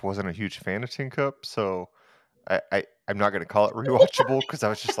 I just wasn't a huge fan of Tin Cup, so I'm not gonna call it rewatchable because I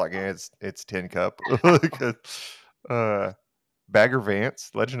was just like, it's Tin Cup. Like, uh, Bagger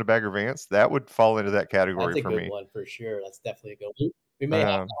Vance, Legend of Bagger Vance, that would fall into that That's category a for good me. one for sure. That's definitely a good one. We may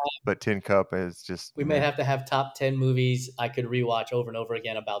have But Tin Cup is just we may meh. have to have top 10 movies I could rewatch over and over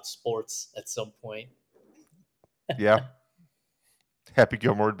again about sports at some point. Yeah, Happy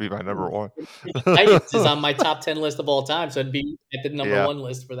Gilmore would be my number one. Right, it's just on my top 10 list of all time, so it'd be at the number Yeah. one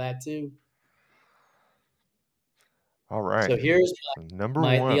list for that too. All So right. here's So number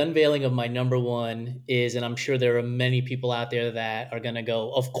my the one. unveiling of my number one is, and I'm sure there are many people out there that are going to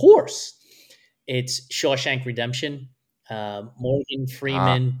go, of course, it's Shawshank Redemption. Morgan Ah,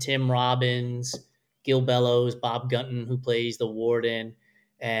 Freeman, Tim Robbins, Gil Bellows, Bob Gunton, who plays the warden,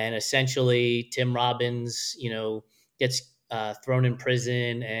 and essentially Tim Robbins, gets thrown in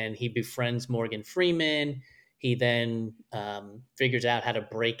prison, and he befriends Morgan Freeman. He then figures out how to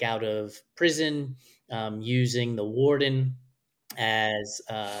break out of prison using the warden as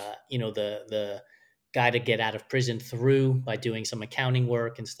the guy to get out of prison through by doing some accounting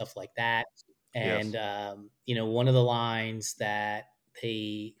work and stuff like that. And yes. one of the lines that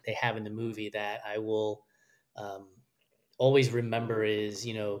they have in the movie that I will um, always remember is,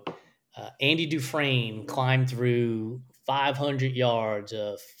 Andy Dufresne climbed through 500 yards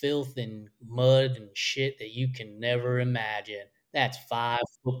of filth and mud and shit that you can never imagine. That's 5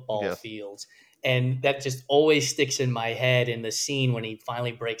 football Yes. fields. And that just always sticks in my head in the scene when he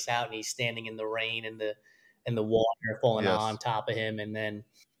finally breaks out and he's standing in the rain and the water falling on Yes. top of him. And then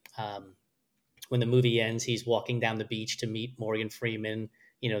um, when the movie ends, he's walking down the beach to meet Morgan Freeman.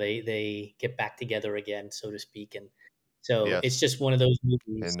 They get back together again, so to speak. And so it's Yes. just one of those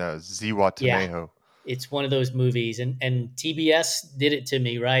movies. And Yeah, Ziwatanejo. it's one of those movies, and TBS did it to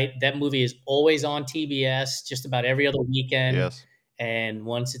me, right? That movie is always on TBS, just about every other weekend. Yes. And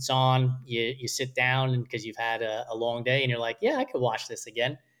once it's on, you sit down and because you've had a long day, and you're like, yeah, I could watch this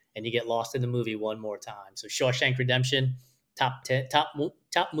again, and you get lost in the movie one more time. So Shawshank Redemption, top 10,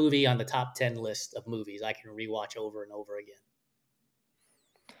 top movie on the top 10 list of movies I can rewatch over and over again.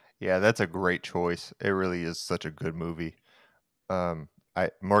 Yeah, that's a great choice. It really is such a good movie. I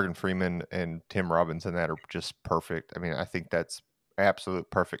Morgan Freeman and Tim Robbins in that are just perfect. I mean, I think that's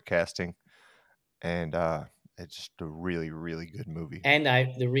absolute perfect casting, and it's just a really, really good movie. And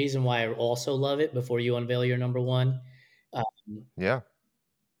the reason why I also love it before you unveil your number one, um, Yeah.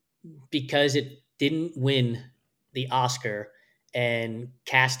 because it didn't win the Oscar, and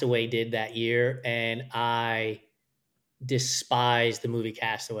Castaway did that year, and I despise the movie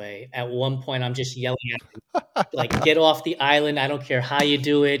Castaway. At one point, I'm just yelling at like, get off the island. I don't care how you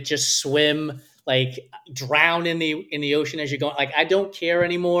do it. Just swim, like drown in the ocean as you're going. Like, I don't care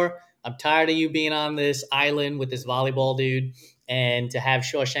anymore. I'm tired of you being on this island with this volleyball dude. And to have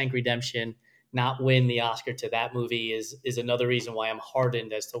Shawshank Redemption not win the Oscar to that movie is another reason why I'm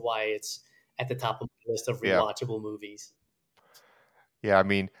hardened as to why it's at the top of my list of Yeah. rewatchable movies. Yeah, I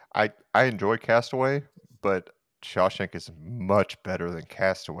mean, I enjoy Castaway, but Shawshank is much better than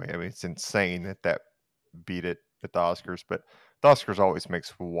Castaway. I mean, it's insane that beat it at the Oscars, but the Oscars always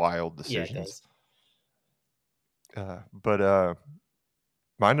makes wild Yeah, it decisions. does. But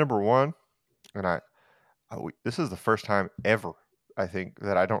my number one, and this is the first time ever I think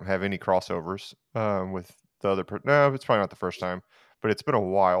that I don't have any crossovers with the other. No, it's probably not the first time, but it's been a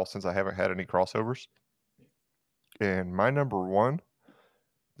while since I haven't had any crossovers. And my number one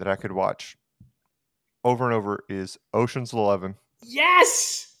that I could watch over and over is Ocean's 11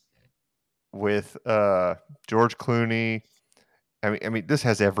 Yes. with George Clooney. I mean, this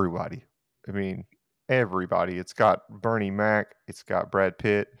has everybody. I mean, everybody. It's got Bernie Mac. It's got Brad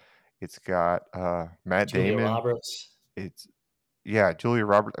Pitt. It's got Matt Julia Damon. Roberts. It's Yeah, Julia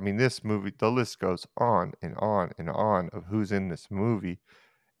Roberts. I mean, this movie. The list goes on and on and on of who's in this movie,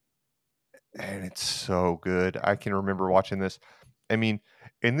 and it's so good. I can remember watching this. I mean,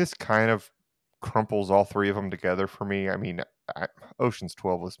 and this kind of crumples all three of them together for me. I mean, I, Ocean's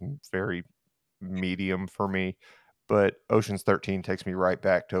 12 was very medium for me, but Ocean's 13 takes me right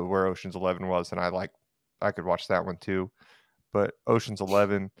back to where Ocean's 11 was, and I could watch that one too. But Ocean's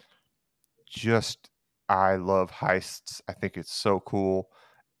 11, just I love heists. I think it's so cool,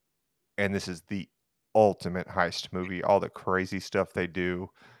 and this is the ultimate heist movie. All the crazy stuff they do,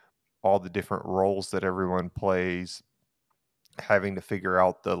 all the different roles that everyone plays, having to figure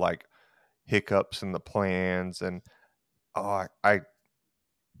out the like hiccups and the plans, and oh,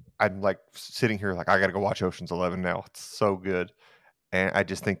 I'm like sitting here like I got to go watch Ocean's 11 now. It's so good. And I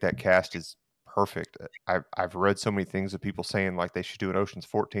just think that cast is perfect. I've read so many things of people saying like they should do an Ocean's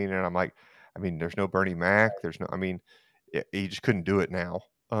 14, and I'm like, I mean, there's no Bernie Mac, there's no, I mean, you just couldn't do it now,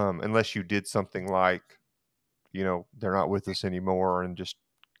 unless you did something like, they're not with us anymore and just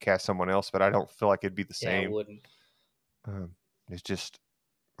cast someone else. But I don't feel like it'd be the Yeah, I same. wouldn't. It's just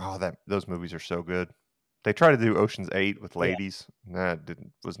that those movies are so good. They tried to do Ocean's 8 with Yeah. ladies. That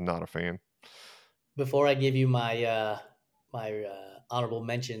didn't was not a fan. Before I give you my honorable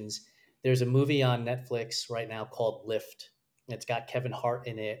mentions, there's a movie on Netflix right now called Lift. It's got Kevin Hart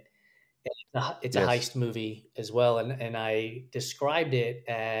in it. It's a Yes, heist movie as well, and I described it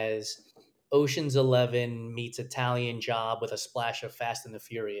as Ocean's 11 meets Italian Job with a splash of Fast and the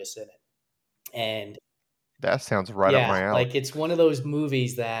Furious in it. And that sounds right up yeah, my alley. like it's one of those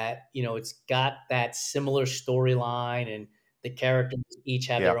movies that, it's got that similar storyline and the characters each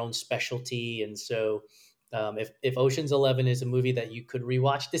have Yeah. their own specialty. And so if Ocean's 11 is a movie that you could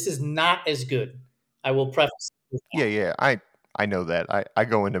rewatch, this is not as good. I will preface it with Yeah, that. yeah. I know that. I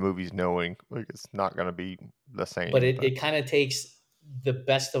go into movies knowing like it's not gonna be the But same, it but kind of takes the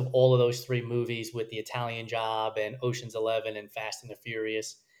best of all of those three movies with the Italian Job and Ocean's 11 and Fast and the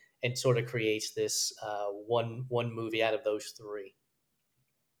Furious and sort of creates this one movie out of those three.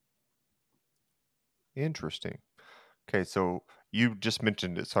 interesting. Okay, so you just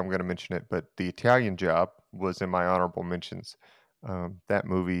mentioned it, so I'm gonna mention it, but The Italian Job was in my honorable mentions. That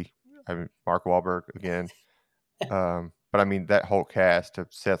movie, I mean, Mark Wahlberg again, but I mean that whole cast of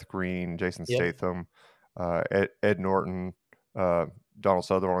Seth Green, Jason Yep. Statham, Ed Norton, uh, Donald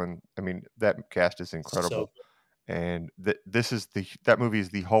Sutherland. I mean that cast is So incredible, and that movie is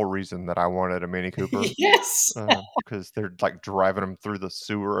the whole reason that I wanted a Mini Cooper, yes. because they're like driving them through the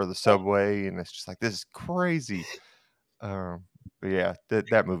sewer or the subway, and it's just like this is crazy. But yeah,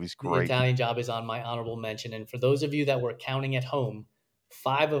 that movie's The great. Italian Job is on my honorable mention. And for those of you that were counting at home,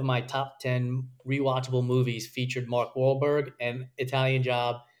 five of my top 10 rewatchable movies featured Mark Wahlberg, and Italian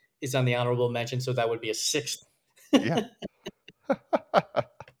Job is on the honorable mention. So that would be a sixth. Yeah.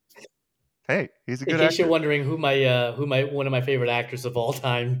 Hey, he's a In good case you're actor. wondering who my one of my favorite actors of all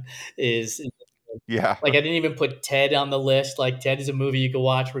time is, Yeah. like I didn't even put Ted on the list. Like Ted is a movie you could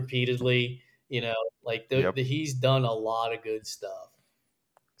watch repeatedly. Like Yep. he's done a lot of good stuff.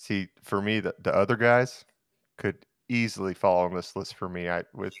 See, for me, the other guys could easily fall on this list for me. I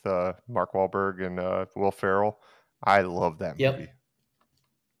with Mark Wahlberg and Will Ferrell. I love that movie. Yep,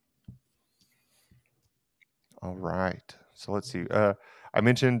 All right. So let's see. I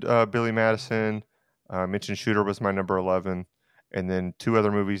mentioned Billy Madison. I mentioned Shooter was my number 11, and then two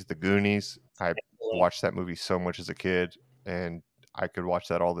other movies. The Goonies. I watched that movie so much as a kid, and I could watch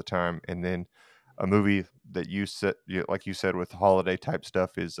that all the time. And then a movie that like you said, with holiday type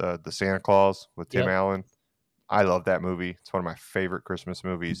stuff is the Santa Claus with Tim yep. Allen. I love that movie. It's one of my favorite Christmas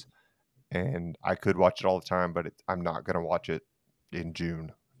movies, and I could watch it all the time, but I'm not gonna watch it in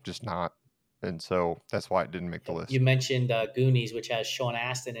June. Just not. And so that's why it didn't make the Yep. You list. mentioned Goonies, which has Sean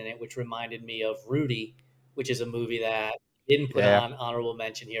Astin in it, which reminded me of Rudy, which is a movie that I didn't put Yeah. on honorable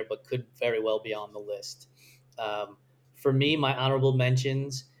mention here, but could very well be on the list. Um, for me, my honorable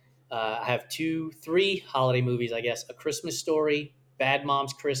mentions, I have three holiday movies, I guess. A Christmas Story, Bad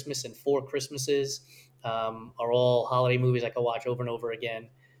Moms Christmas, and Four Christmases are all holiday movies I could watch over and over again.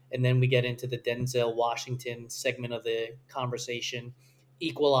 and then we get into the Denzel Washington segment of the conversation.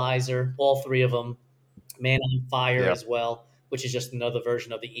 Equalizer, all three of them. Man on Fire Yeah. as well, which is just another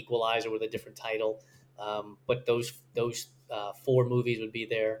version of the Equalizer with a different title. But those four movies would be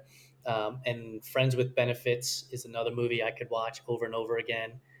there. And Friends with Benefits is another movie I could watch over and over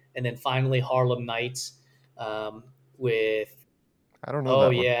again. And then finally Harlem Nights, with, I don't know oh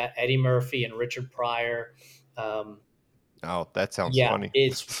that one. yeah, Eddie Murphy and Richard Pryor. Um, Oh, that sounds yeah, funny.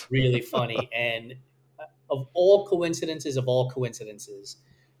 it's really funny. And of all coincidences,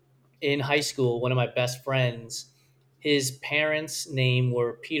 in high school, one of my best friends, his parents' name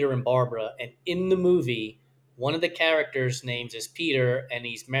were Peter and Barbara, and in the movie, one of the characters' names is Peter, and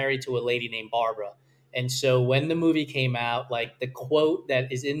he's married to a lady named Barbara. And so when the movie came out, like the quote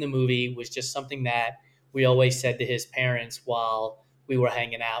that is in the movie was just something that we always said to his parents while we were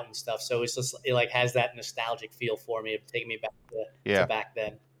hanging out and stuff. So it's just, it like has that nostalgic feel for me of taking me back to Yeah. back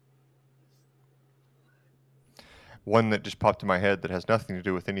then. One that just popped in my head that has nothing to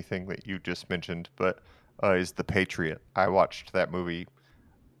do with anything that you just mentioned, but is The Patriot. I watched that movie.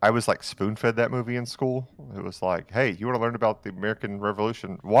 I was like spoon fed that movie in school. It was like, hey, you want to learn about the American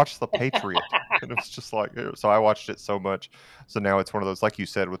Revolution? Watch The Patriot. And it was just like, so I watched it so much. So now it's one of those, like you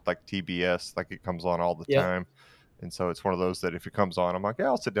said, with like TBS, like it comes on all the Yep. time. And so it's one of those that if it comes on, I'm like, yeah,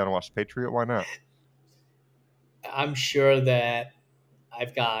 I'll sit down and watch The Patriot. Why not? I'm sure that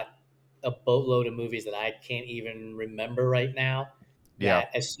I've got a boatload of movies that I can't even remember right now. Yeah,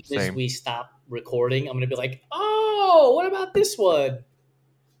 That as soon as same. we stop recording, I'm going to be like, oh, what about this one?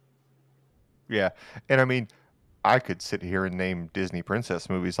 Yeah. And I mean, I could sit here and name Disney princess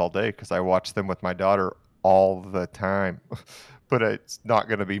movies all day because I watch them with my daughter all the time. But it's not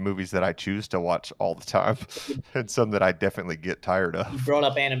going to be movies that I choose to watch all the time, and some that I definitely get tired You of. brought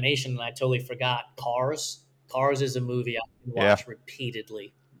up animation, and I totally forgot Cars. Cars is a movie I can Yeah, watch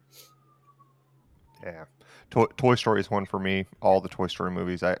repeatedly. yeah. Toy Story is one for me. All the Toy Story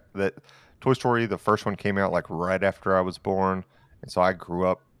movies. I that Toy Story, the first one came out like right after I was born, and so I grew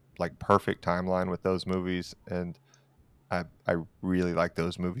up like perfect timeline with those movies, and I really like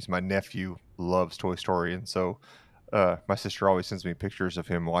those movies. My nephew loves Toy Story, and so my sister always sends me pictures of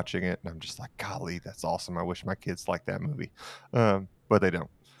him watching it, and I'm just like, golly, that's awesome. I wish my kids liked that movie, but they don't.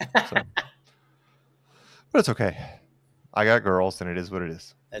 So, but it's okay. I got girls, and it is what it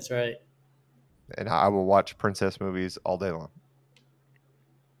is. That's right. And I will watch princess movies all day long.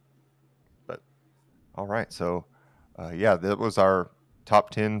 But all right, so yeah, that was our top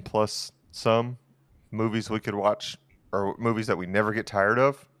 10 plus some movies we could watch, or movies that we never get tired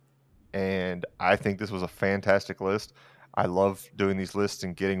of. And I think this was a fantastic list. I love doing these lists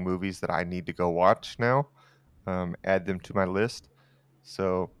and getting movies that I need to go watch now, add them to my list.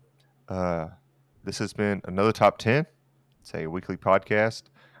 So uh, this has been another top 10. It's a weekly podcast.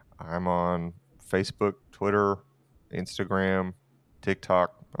 I'm on Facebook, Twitter, Instagram,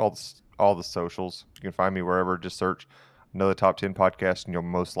 TikTok, all the socials. You can find me wherever. Just search another top 10 podcast, and you'll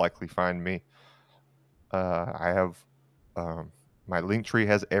most likely find me. I have my link tree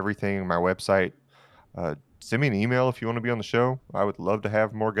has everything. My website. Send me an email if you want to be on the show. I would love to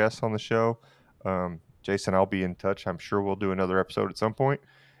have more guests on the show. Jason, I'll be in touch. I'm sure we'll do another episode at some point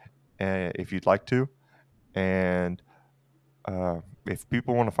if you'd like to. And if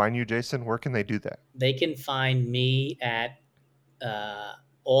people want to find you, Jason, where can they do that? They can find me at uh,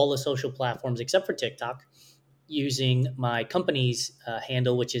 all the social platforms except for TikTok using my company's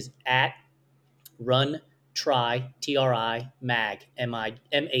handle, which is at Run Try TRI Mag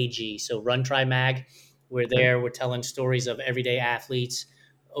MAG. So Run Try Mag. We're Okay. there. We're telling stories of everyday athletes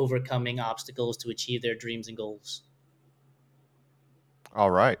overcoming obstacles to achieve their dreams and goals.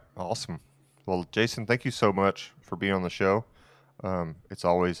 All right. Awesome. Well, Jason, thank you so much for being on the show. It's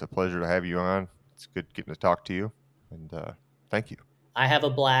always a pleasure to have you on. It's good getting to talk to you. And thank you. I have a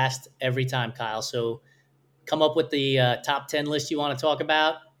blast every time, Kyle. So come up with the top 10 list you want to talk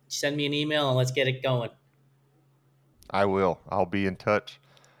about. Send me an email and let's get it going. I will. I'll be in touch.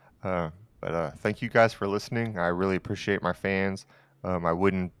 But thank you guys for listening. I really appreciate my fans. I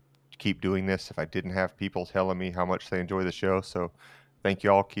wouldn't keep doing this if I didn't have people telling me how much they enjoy the show. So thank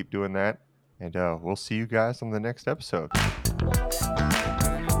you all. Keep doing that. And we'll see you guys on the next episode.